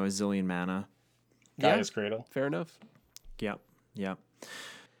for a zillion mana. Gaia's Cradle. Fair enough. Yeah.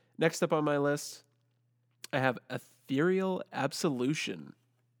 Next up on my list, I have Ethereal Absolution.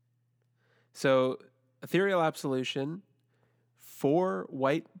 So, Ethereal Absolution, 4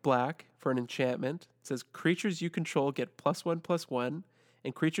 white black for an enchantment. It says creatures you control get +1/+1,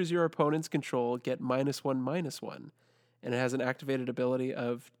 and creatures your opponents control get -1/-1. And it has an activated ability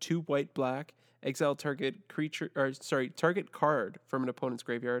of 2 white black, exile target card from an opponent's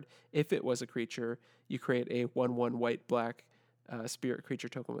graveyard. If it was a creature, you create a 1/1 white black spirit creature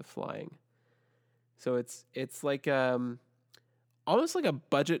token with flying. So it's like almost like a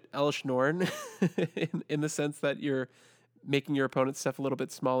budget Elesh Norn in the sense that you're making your opponent's stuff a little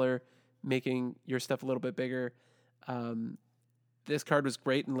bit smaller, making your stuff a little bit bigger. This card was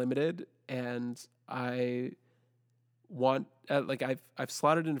great and limited, and I want I've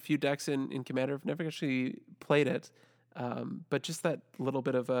slotted in a few decks in Commander. I've never actually played it, but just that little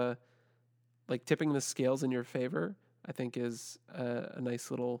bit of a tipping the scales in your favor, I think, is a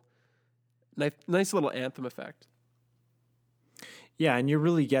nice little anthem effect. Yeah, and you're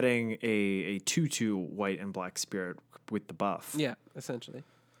really getting a 2/2 white and black spirit with the buff. Yeah, essentially.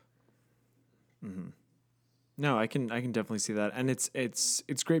 No, I can definitely see that, and it's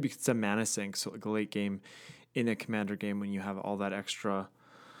great because it's a mana sink. So like a late game in a commander game, when you have all that extra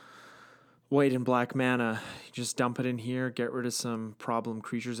white and black mana, you just dump it in here, get rid of some problem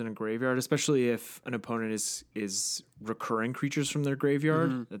creatures in a graveyard. Especially if an opponent is recurring creatures from their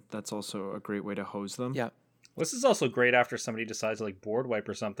graveyard, that's also a great way to hose them. Yeah. This is also great after somebody decides to like board wipe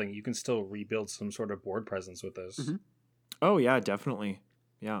or something. You can still rebuild some sort of board presence with this. Oh yeah, definitely.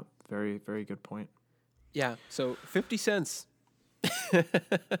 Yeah, very very good point. Yeah. So 50 cents.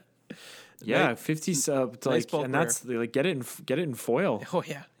 Yeah, Nice- 50 sub, like, bulk and that's like get it in foil. Oh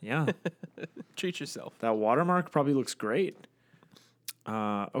yeah. Yeah, Treat yourself. that watermark probably looks great.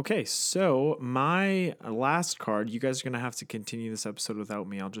 Okay, so my last card. You guys are gonna have to continue this episode without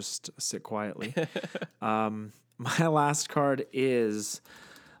me. I'll just sit quietly. My last card is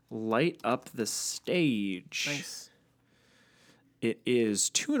Light Up the Stage. Nice. It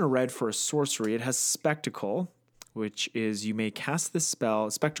is 2 and a red for a sorcery. It has Spectacle, which is you may cast this spell,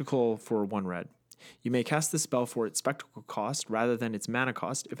 Spectacle for 1 red. You may cast the spell for its Spectacle cost rather than its mana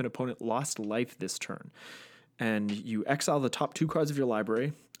cost if an opponent lost life this turn. And you exile the top 2 cards of your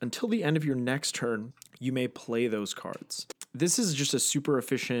library. Until the end of your next turn, you may play those cards. This is just a super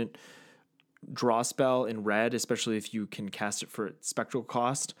efficient draw spell in red, especially if you can cast it for its Spectacle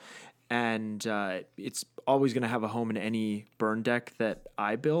cost. And it's always going to have a home in any burn deck that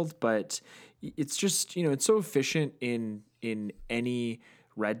I build, but it's just, it's so efficient in any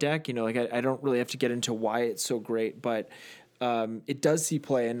red deck. Like I don't really have to get into why it's so great, but it does see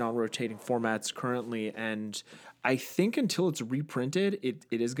play in non-rotating formats currently, and I think until it's reprinted, it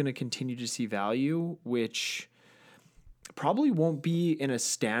is going to continue to see value, which probably won't be in a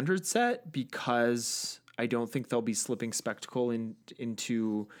standard set because I don't think they'll be slipping Spectacle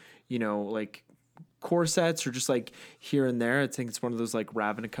into like core sets or just like here and there. I think it's one of those like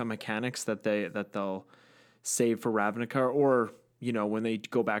Ravnica mechanics that they'll save for Ravnica, or when they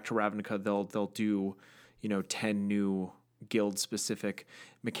go back to Ravnica, they'll do 10 new guild specific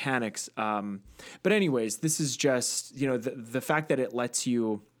mechanics. But anyways, this is just the fact that it lets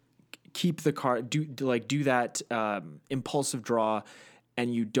you keep the card, do that impulsive draw,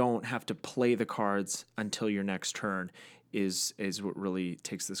 and you don't have to play the cards until your next turn is what really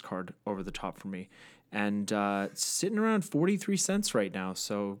takes this card over the top for me. And it's sitting around 43 cents right now,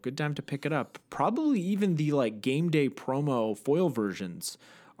 so good time to pick it up. Probably even the like game day promo foil versions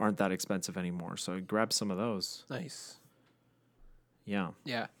aren't that expensive anymore, so grab some of those. Nice. Yeah.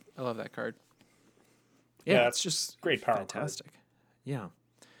 Yeah. I love that card. Yeah, it's it's just great power fantastic. Yeah.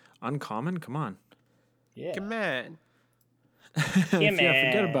 Uncommon, come on. Yeah. Come on.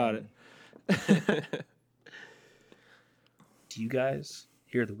 Yeah, forget about it. Do you guys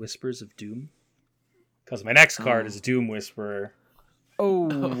hear the whispers of doom? Because my next card is Doom Whisperer. Oh,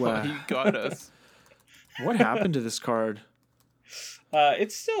 You got us. what happened to this card?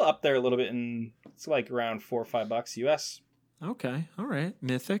 It's still up there a little bit, and it's like around $4 or $5 US. Okay, all right.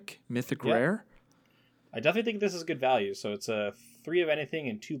 Mythic Yeah. rare. I definitely think this is good value. So it's a 3 of anything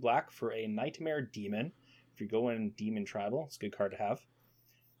and 2 black for a Nightmare Demon. If you're going Demon Tribal, it's a good card to have.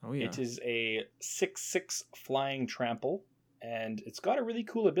 Oh yeah. It is a 6/6 flying trample, and it's got a really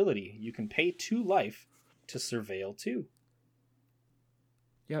cool ability. You can pay 2 life to surveil 2.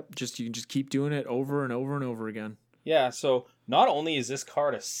 Yep. You can just keep doing it over and over and over again. Yeah, so not only is this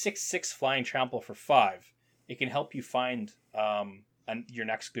card a 6/6 flying trample for 5, it can help you find your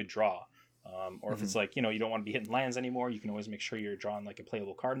next good draw. Or if it's like, you don't want to be hitting lands anymore, you can always make sure you're drawing like a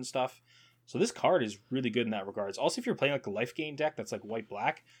playable card and stuff. So this card is really good in that regards. Also, if you're playing like a life gain deck that's like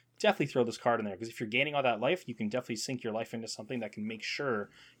white-black, definitely throw this card in there. Because if you're gaining all that life, you can definitely sink your life into something that can make sure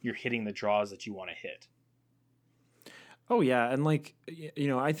you're hitting the draws that you want to hit. Oh yeah, and like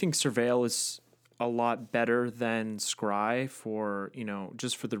I think Surveil is a lot better than Scry for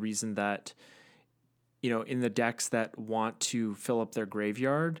just for the reason that in the decks that want to fill up their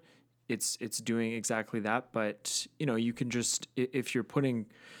graveyard, it's doing exactly that. But you can just, if you're putting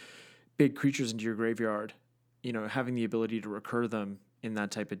big creatures into your graveyard, having the ability to recur them in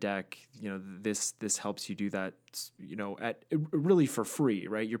that type of deck, this helps you do that, at really for free,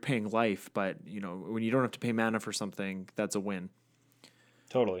 right? You're paying life, but when you don't have to pay mana for something, that's a win.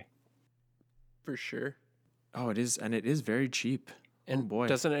 Totally. For sure. Oh, it is, and it is very cheap. And oh boy,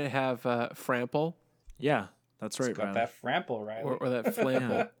 doesn't it have Frample yeah, that's right, It's got Riley. that Frample, right? or that Flample?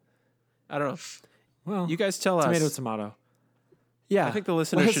 Yeah. I don't know. Well, You guys tell tomato, us. tomato. Yeah, I think the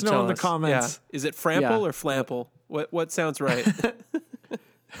listeners let us should know tell in the us. comments. Yeah. Is it Frample Yeah. or Flample? What sounds right?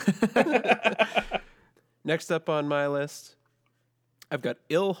 Next up on my list, I've got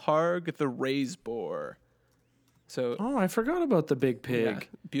Ilharg the Razeboar. So Oh, I forgot about the big yeah, pig.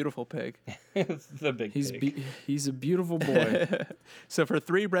 beautiful pig. The big pig. He's a beautiful boy. So for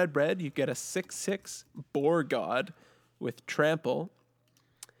 3 red red, you get a 6/6 boar god with trample.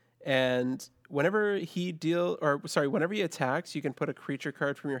 And whenever he attacks, you can put a creature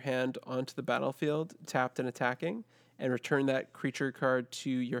card from your hand onto the battlefield, tapped and attacking, and return that creature card to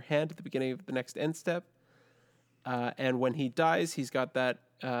your hand at the beginning of the next end step. And when he dies, he's got that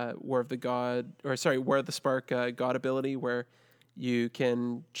War of the Spark God ability where you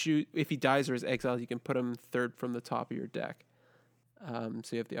can choose, if he dies or is exiled, you can put him third from the top of your deck. So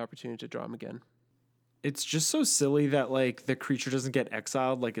you have the opportunity to draw him again. It's just so silly that like the creature doesn't get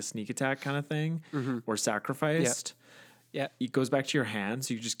exiled like a sneak attack kind of thing or sacrificed. Yeah. It goes back to your hand,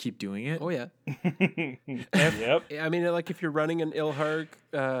 so you just keep doing it. Oh, yeah. Yep. I mean, like if you're running an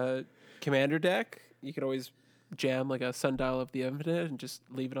Ilharg commander deck, you could always jam like a Sundial of the Infinite and just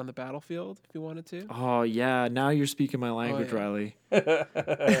leave it on the battlefield if you wanted to. Oh yeah, now you're speaking my language, yeah. Riley.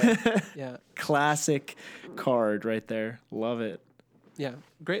 Yeah. Classic card right there. Love it. Yeah.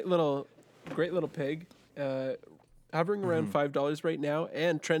 Great little pig. Hovering around $5 right now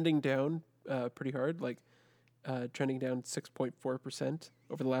and trending down pretty hard, like trending down 6.4%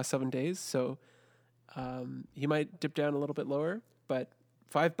 over the last 7 days. So he might dip down a little bit lower, but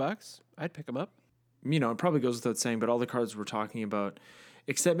 $5, I'd pick him up. You know, it probably goes without saying, but all the cards we're talking about,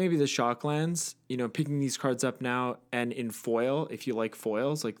 except maybe the Shocklands, you know, picking these cards up now and in foil, if you like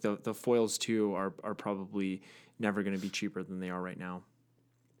foils, like the foils too are probably never going to be cheaper than they are right now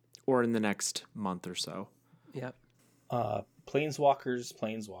or in the next month or so. Yeah. Planeswalkers.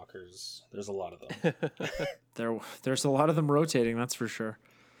 There's a lot of them. There's a lot of them rotating, that's for sure.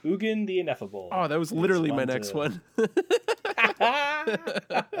 Ugin the Ineffable. Oh, that was literally my next one.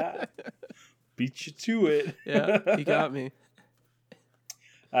 Beat you to it. Yeah, he got me.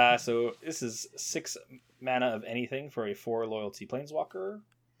 So this is 6 mana of anything for a 4 loyalty Planeswalker.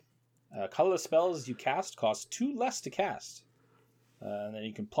 Colorless spells you cast cost 2 less to cast. And then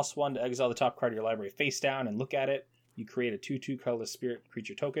you can +1 to exile the top card of your library face down and look at it. You create a 2/2 colorless spirit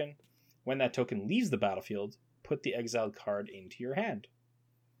creature token. When that token leaves the battlefield, put the exiled card into your hand.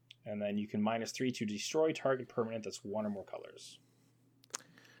 And then you can -3 to destroy target permanent that's 1 or more colors.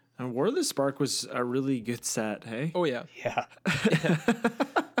 And War of the Spark was a really good set, hey? Oh, yeah. Yeah.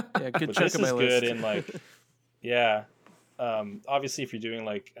 Yeah, good But chunk this of my is list. good in like, yeah. Obviously, if you're doing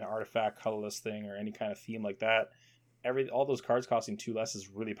like an artifact colorless thing or any kind of theme like that, all those cards costing 2 less is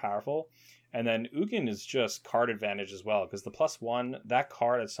really powerful. And then Ugin is just card advantage as well, because the +1, that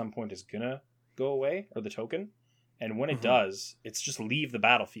card at some point is gonna go away, or the token. And when it does, it's just leave the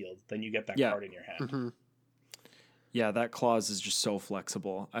battlefield. Then you get that card in your hand. Mm-hmm. Yeah, that clause is just so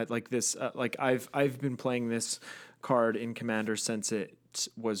flexible. I like this. Like I've been playing this card in Commander since it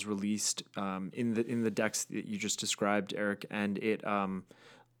was released in the decks that you just described, Eric, and it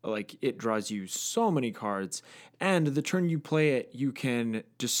it draws you so many cards. And the turn you play it, you can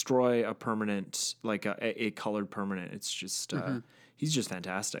destroy a permanent, like a colored permanent. It's just he's just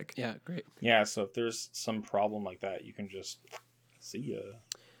fantastic. Yeah, great. Yeah, so if there's some problem like that, you can just see ya.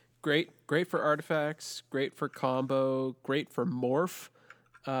 Great for artifacts, great for combo, great for morph.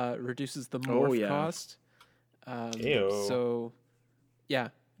 Reduces the morph cost. Ew. So, yeah,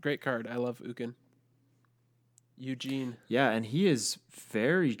 great card. I love Ugin. Eugene. Yeah, and he is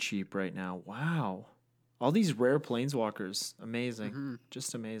very cheap right now. Wow. All these rare planeswalkers. Amazing.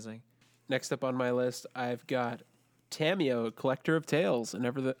 Just amazing. Next up on my list, I've got Tamiyo, Collector of Tales,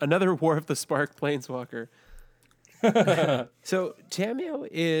 another War of the Spark planeswalker. So Tamiyo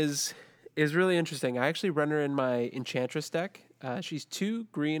is really interesting. I actually run her in my Enchantress deck. She's 2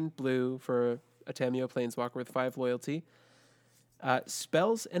 green-blue for a Tamiyo planeswalker with 5 loyalty.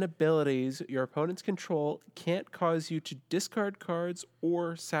 Spells and abilities your opponents control can't cause you to discard cards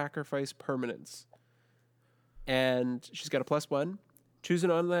or sacrifice permanents. And she's got a +1. Choose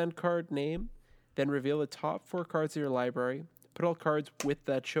an on-land card name, then reveal the top 4 cards of your library. Put all cards with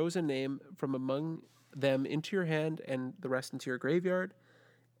that chosen name from among them into your hand and the rest into your graveyard.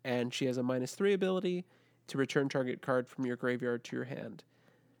 And she has a -3 ability to return target card from your graveyard to your hand.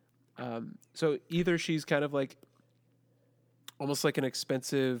 So either she's kind of like almost like an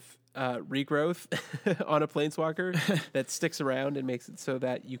expensive regrowth on a planeswalker that sticks around and makes it so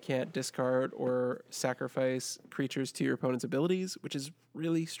that you can't discard or sacrifice creatures to your opponent's abilities, which is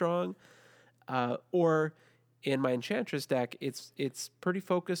really strong. Or in my Enchantress deck, it's pretty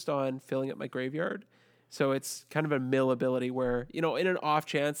focused on filling up my graveyard. So it's kind of a mill ability where, in an off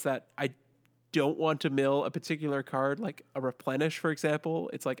chance that I don't want to mill a particular card, like a Replenish, for example,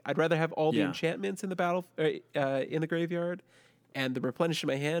 it's like I'd rather have all the enchantments in the battle in the graveyard and the replenish in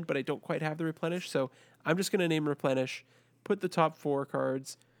my hand, but I don't quite have the replenish. So I'm just going to name replenish, put the top 4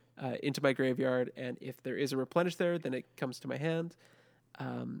 cards into my graveyard, and if there is a replenish there, then it comes to my hand.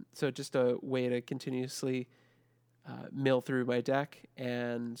 So just a way to continuously mill through my deck,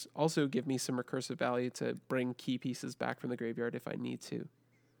 and also give me some recursive value to bring key pieces back from the graveyard if I need to.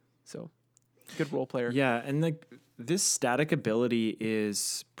 So good role player. Yeah, and this static ability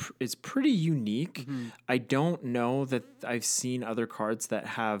is pretty unique. I don't know that I've seen other cards that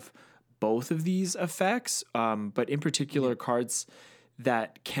have both of these effects, but in particular cards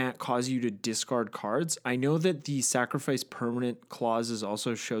that can't cause you to discard cards. I know that the sacrifice permanent clauses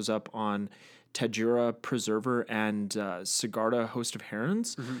also shows up on Tajura Preserver and Sigarda Host of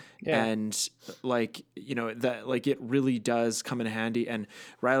Herons. And like, you know, that like it really does come in handy. And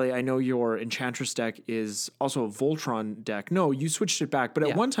Riley, I know your Enchantress deck is also a Voltron deck. No, you switched it back, but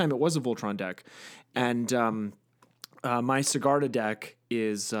at one time it was a Voltron deck. And my Sigarda deck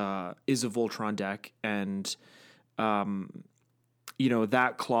is a Voltron deck, and you know,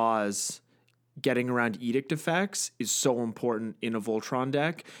 that clause getting around edict effects is so important in a Voltron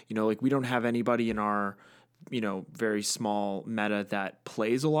deck. You know, like we don't have anybody in our, you know, very small meta that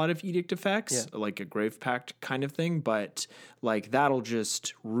plays a lot of edict effects, like a Grave Pact kind of thing, but like that'll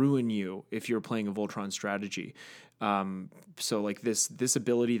just ruin you if you're playing a Voltron strategy. So like this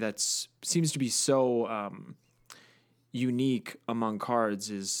ability that's seems to be so unique among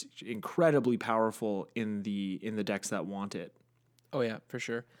cards is incredibly powerful in the decks that want it. Oh yeah, for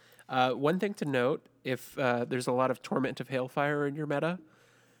sure. One thing to note, if there's a lot of Torment of Hailfire in your meta,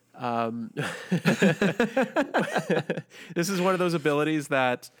 this is one of those abilities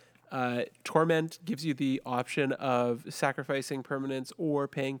that Torment gives you the option of sacrificing permanents or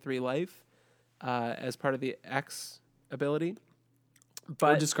paying 3 life as part of the X ability.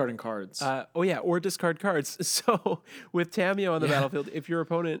 But, or discarding cards. Or discard cards. So with Tamiyo on the battlefield, if your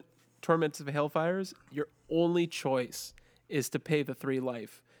opponent Torments of Hailfires, your only choice is to pay the 3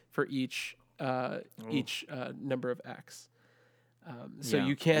 life for each number of X. So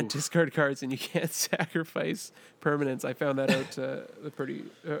you can't discard cards and you can't sacrifice permanents. I found that out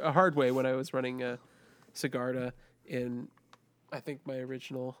a hard way when I was running Sigarda in, I think, my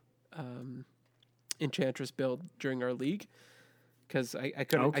original Enchantress build during our league, because I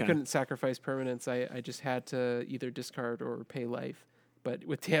couldn't sacrifice permanents. I just had to either discard or pay life. But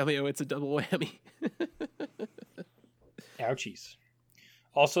with Tamiyo, it's a double whammy. Ouchies.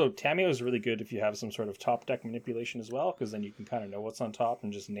 Also, Tamiyo is really good if you have some sort of top deck manipulation as well, because then you can kind of know what's on top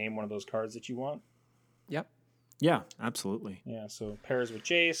and just name one of those cards that you want. Yep. Yeah, absolutely. Yeah, so pairs with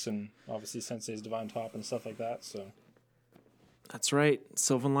Jace and obviously Sensei's Divine Top and stuff like that. So that's right.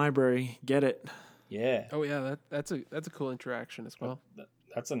 Sylvan Library, get it. Yeah. Oh yeah, that's a cool interaction as well.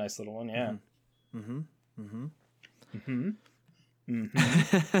 That's a nice little one. Yeah.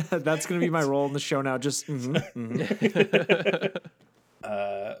 That's gonna be my role in the show now. Just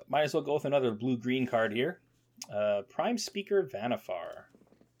might as well go with another blue-green card here. Prime Speaker Vanifar.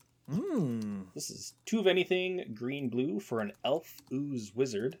 This is 2 of anything, green-blue for an Elf Ooze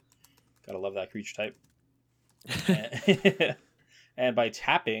Wizard. Gotta love that creature type. And by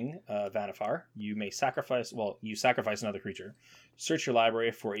tapping Vanifar, you may sacrifice another creature. Search your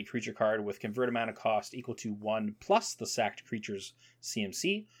library for a creature card with converted mana cost equal to 1 plus the sacked creature's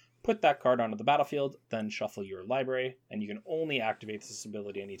CMC. Put that card onto the battlefield, then shuffle your library, and you can only activate this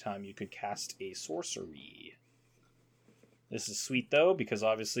ability anytime you could cast a sorcery. This is sweet, though, because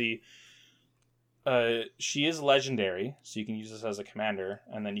obviously she is legendary, so you can use this as a commander,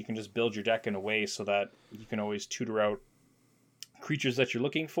 and then you can just build your deck in a way so that you can always tutor out creatures that you're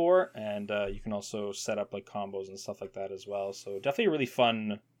looking for, and you can also set up like combos and stuff like that as well. So definitely a really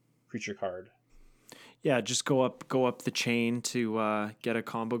fun creature card. Yeah, just go up the chain to get a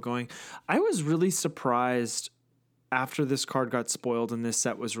combo going. I was really surprised after this card got spoiled and this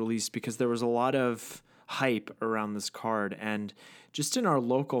set was released, because there was a lot of hype around this card, and just in our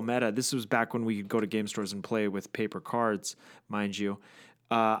local meta, this was back when we could go to game stores and play with paper cards, mind you.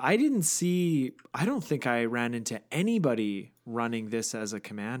 I don't think I ran into anybody running this as a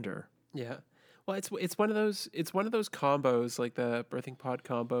commander. Yeah. Well, it's one of those combos, like the Birthing Pod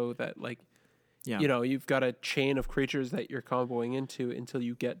combo, that like, you know, you've got a chain of creatures that you're comboing into until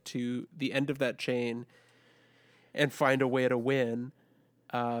you get to the end of that chain and find a way to win.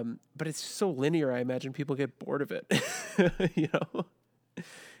 But it's so linear, I imagine people get bored of it. You know?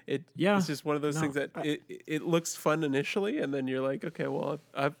 It's just one of those things that it looks fun initially, and then you're like, okay, well,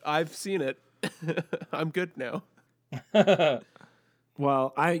 I've seen it. I'm good now.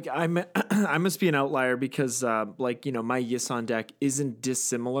 Well, I must be an outlier, because like, you know, my Yisan deck isn't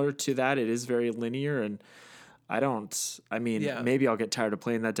dissimilar to that. It is very linear, and I don't. I mean, Yeah. maybe I'll get tired of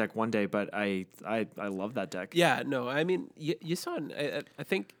playing that deck one day, but I love that deck. Yeah, no, I mean, you saw. I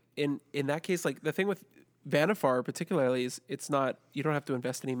think in that case, like the thing with Vannifar particularly is it's not, you don't have to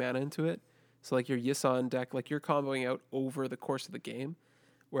invest any mana into it. So like your Yisan deck, like you're comboing out over the course of the game,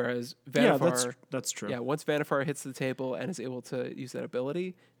 whereas Vannifar, Yeah, that's true. yeah, once Vannifar hits the table and is able to use that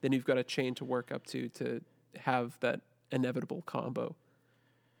ability, then you've got a chain to work up to have that inevitable combo.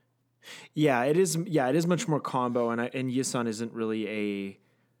 Yeah, it is. Yeah, it is much more combo, and Yisan isn't really a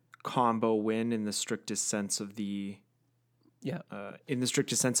combo win in the strictest sense of the Yeah,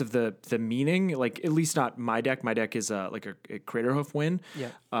 the meaning. Like at least not my deck. My deck is like a Craterhoof win.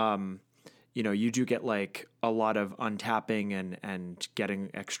 yeah. You do get like a lot of untapping and getting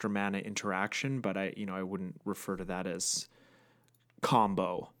extra mana interaction, but I wouldn't refer to that as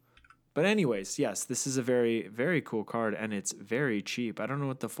combo. But anyways, yes, this is a very, very cool card, and it's very cheap. I don't know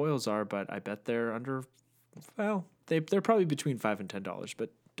what the foils are, but I bet they're under, well, they're probably between $5 and $10, but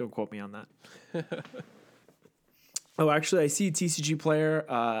don't quote me on that. Oh, actually, I see TCG player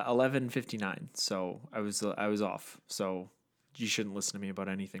 1159, so I was off. So you shouldn't listen to me about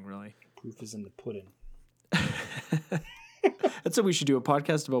anything really. Proof is in the pudding. That's what we should do, a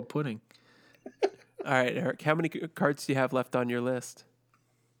podcast about pudding. All right, Eric, how many cards do you have left on your list?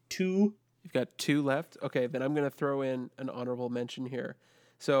 2. You've got 2 left? Okay, then I'm going to throw in an honorable mention here.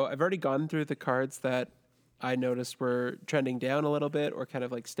 So I've already gone through the cards that I noticed were trending down a little bit or kind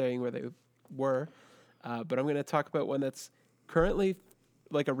of like staying where they were. But I'm going to talk about one that's currently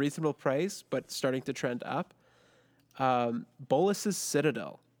like a reasonable price, but starting to trend up. Bolas's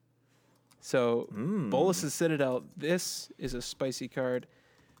Citadel. So Bolas's Citadel, this is a spicy card.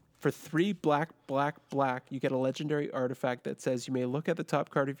 For 3 black, you get a legendary artifact that says you may look at the top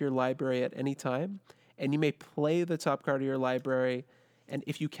card of your library at any time, and you may play the top card of your library, and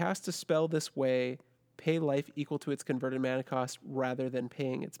if you cast a spell this way, pay life equal to its converted mana cost rather than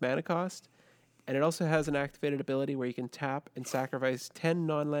paying its mana cost. And it also has an activated ability where you can tap and sacrifice 10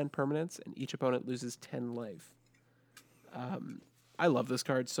 non-land permanents, and each opponent loses 10 life. I love this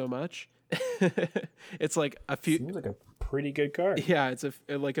card so much. It's like Seems like a pretty good card. Yeah, it's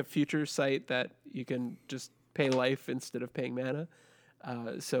like a future sight that you can just pay life instead of paying mana.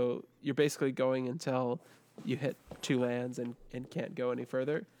 So you're basically going until you hit 2 lands and can't go any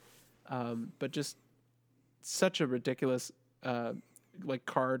further. But just such a ridiculous like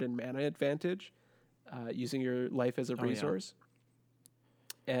card and mana advantage using your life as a resource.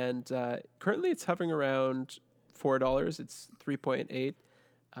 Yeah. And currently it's hovering around $4. It's 3.8.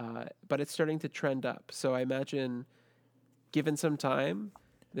 But it's starting to trend up. So I imagine, given some time,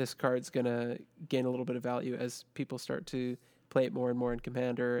 this card's going to gain a little bit of value as people start to play it more and more in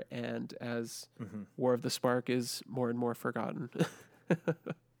Commander, and as War of the Spark is more and more forgotten.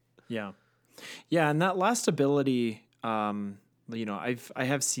 Yeah. Yeah, and that last ability, I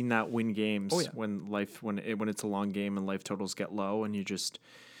have seen that win games when it's a long game and life totals get low, and you just,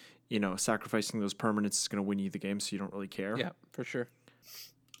 sacrificing those permanents is going to win you the game, so you don't really care. Yeah, for sure.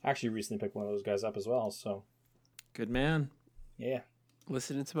 I actually recently picked one of those guys up as well, so. Good man. Yeah.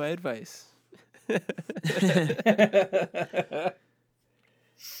 Listening to my advice.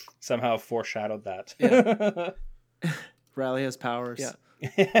 Somehow foreshadowed that. Yeah. Rally has powers.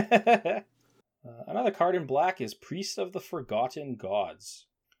 Yeah. Another card in black is Priest of the Forgotten Gods.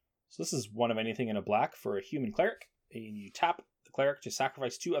 So this is one of anything in a black for a human cleric. And you tap the cleric to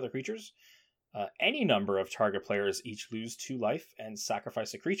sacrifice 2 other creatures. Any number of target players each lose 2 life and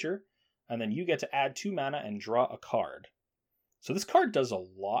sacrifice a creature, and then you get to add 2 mana and draw a card. So this card does a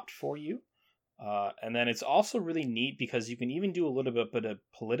lot for you, and then it's also really neat because you can even do a little bit of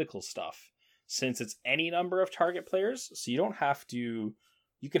political stuff, since it's any number of target players, so you don't have to,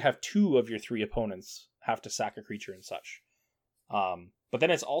 you could have 2 of your 3 opponents have to sack a creature and such. But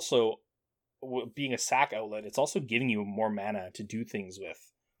then it's also, being a sack outlet, it's also giving you more mana to do things with.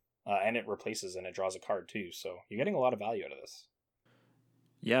 And it replaces and it draws a card too. So you're getting a lot of value out of this.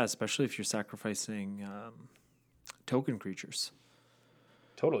 Yeah, especially if you're sacrificing token creatures.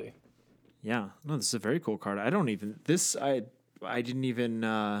 Totally. Yeah. No, this is a very cool card. I didn't even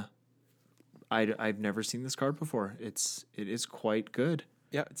I've never seen this card before. It is quite good.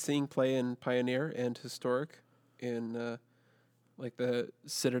 Yeah, it's seeing play in Pioneer and Historic in like the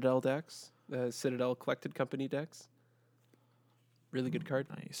Citadel decks, the Citadel Collected Company decks. Really good card.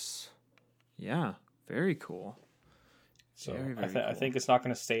 Nice. Yeah, very cool. So very, very I think it's not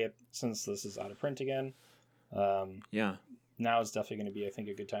going to stay it since this is out of print again. Yeah. Now is definitely going to be, I think,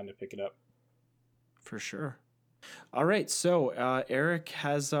 a good time to pick it up. For sure. All right, so Eric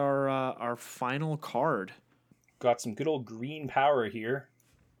has our final card. Got some good old green power here.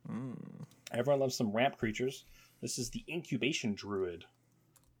 Everyone loves some ramp creatures. This is the Incubation Druid.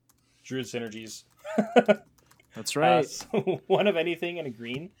 Druid synergies. That's right. So 1 of anything and a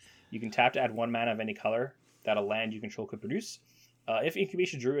green. You can tap to add 1 mana of any color that a land you control could produce. If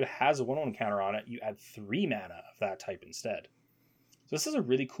Incubation Druid has a 1/1 counter on it, you add 3 mana of that type instead. So this is a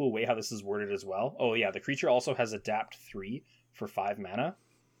really cool way how this is worded as well. Oh yeah, the creature also has Adapt 3 for 5 mana.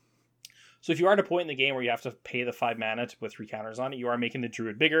 So if you are at a point in the game where you have to pay the 5 mana to put 3 counters on it, you are making the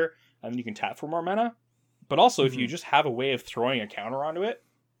Druid bigger, and then you can tap for more mana. But also, if you just have a way of throwing a counter onto it,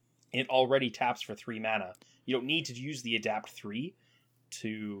 it already taps for 3 mana. You don't need to use the Adapt 3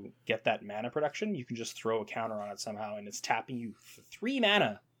 to get that mana production. You can just throw a counter on it somehow, and it's tapping you for 3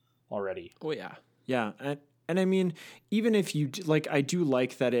 mana already. Oh, yeah. Yeah. And I mean, even if you, like, I do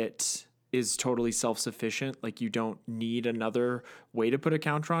like that it is totally self-sufficient. Like, you don't need another way to put a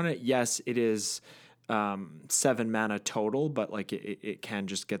counter on it. Yes, it is 7 mana total, but, like, it can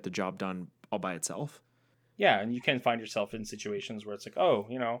just get the job done all by itself. Yeah, and you can find yourself in situations where it's like, oh,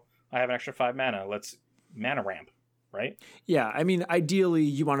 I have an extra 5 mana. Let's mana ramp, right? Yeah, I mean, ideally,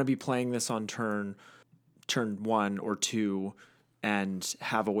 you want to be playing this on turn 1 or 2 and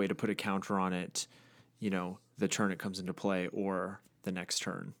have a way to put a counter on it, the turn it comes into play or the next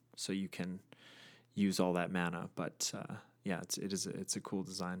turn, so you can use all that mana. But yeah, it's a cool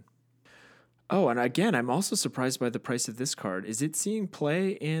design. Oh, and again, I'm also surprised by the price of this card. Is it seeing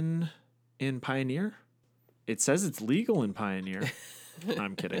play in Pioneer? It says it's legal in Pioneer.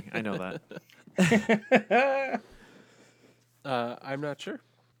 I'm kidding. I know that. I'm not sure.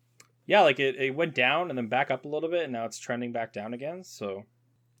 Yeah, like it went down and then back up a little bit, and now it's trending back down again. So,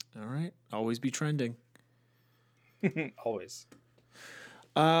 all right, always be trending. Always.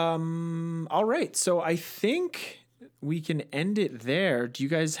 All right, so I think we can end it there. Do you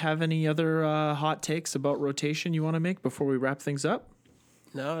guys have any other hot takes about rotation you want to make before we wrap things up?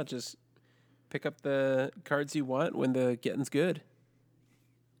 No, just pick up the cards you want when the getting's good.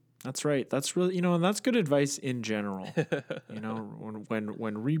 That's right. That's really, and that's good advice in general.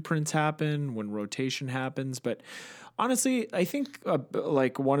 When reprints happen, when rotation happens. But honestly, I think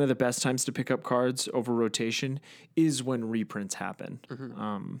like one of the best times to pick up cards over rotation is when reprints happen.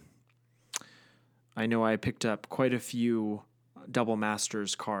 Mm-hmm. I know I picked up quite a few Double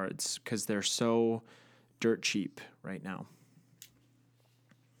Masters cards because they're so dirt cheap right now.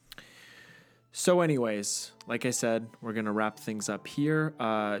 So anyways, like I said, we're going to wrap things up here.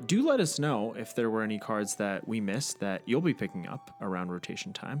 Do let us know if there were any cards that we missed that you'll be picking up around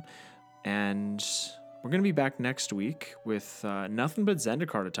rotation time. And we're going to be back next week with nothing but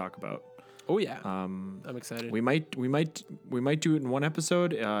Zendikar to talk about. Oh yeah. I'm excited. We might do it in one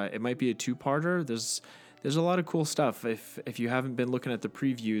episode. It might be a 2-parter. There's a lot of cool stuff. If you haven't been looking at the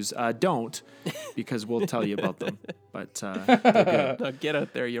previews, don't, because we'll tell you about them. But they're good. Get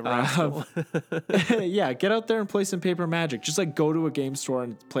out there, you rascal. Yeah, get out there and play some Paper Magic. Just like go to a game store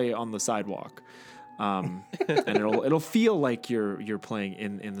and play on the sidewalk, and it'll feel like you're playing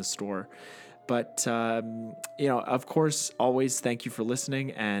in the store. But of course, always thank you for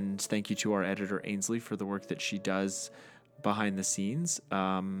listening, and thank you to our editor Ainsley for the work that she does behind the scenes.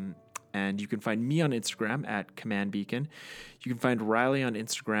 And you can find me on Instagram at Command Beacon. You can find Riley on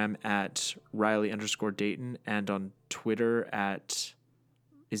Instagram at Riley_Dayton, and on Twitter at,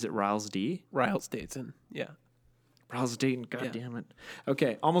 is it Riles D? Riles Dayton, yeah. Riles Dayton, God damn it.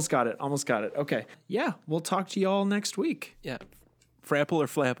 Okay, almost got it. Okay, yeah, we'll talk to you all next week. Yeah, Frample or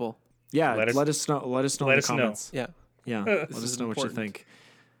Flample? Yeah, let us know. Let us know in the comments. Yeah, let us know what you think.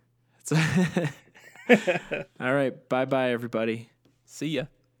 All right, bye everybody. See ya.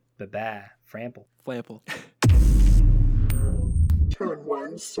 Bye-bye. Flample. Turn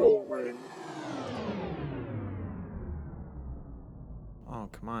 1 Soul Ring. Oh,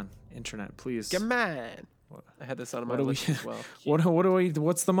 come on, internet, please. Come on. I had this on my list as well.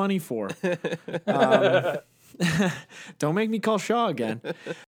 What's the money for? Don't make me call Shaw again.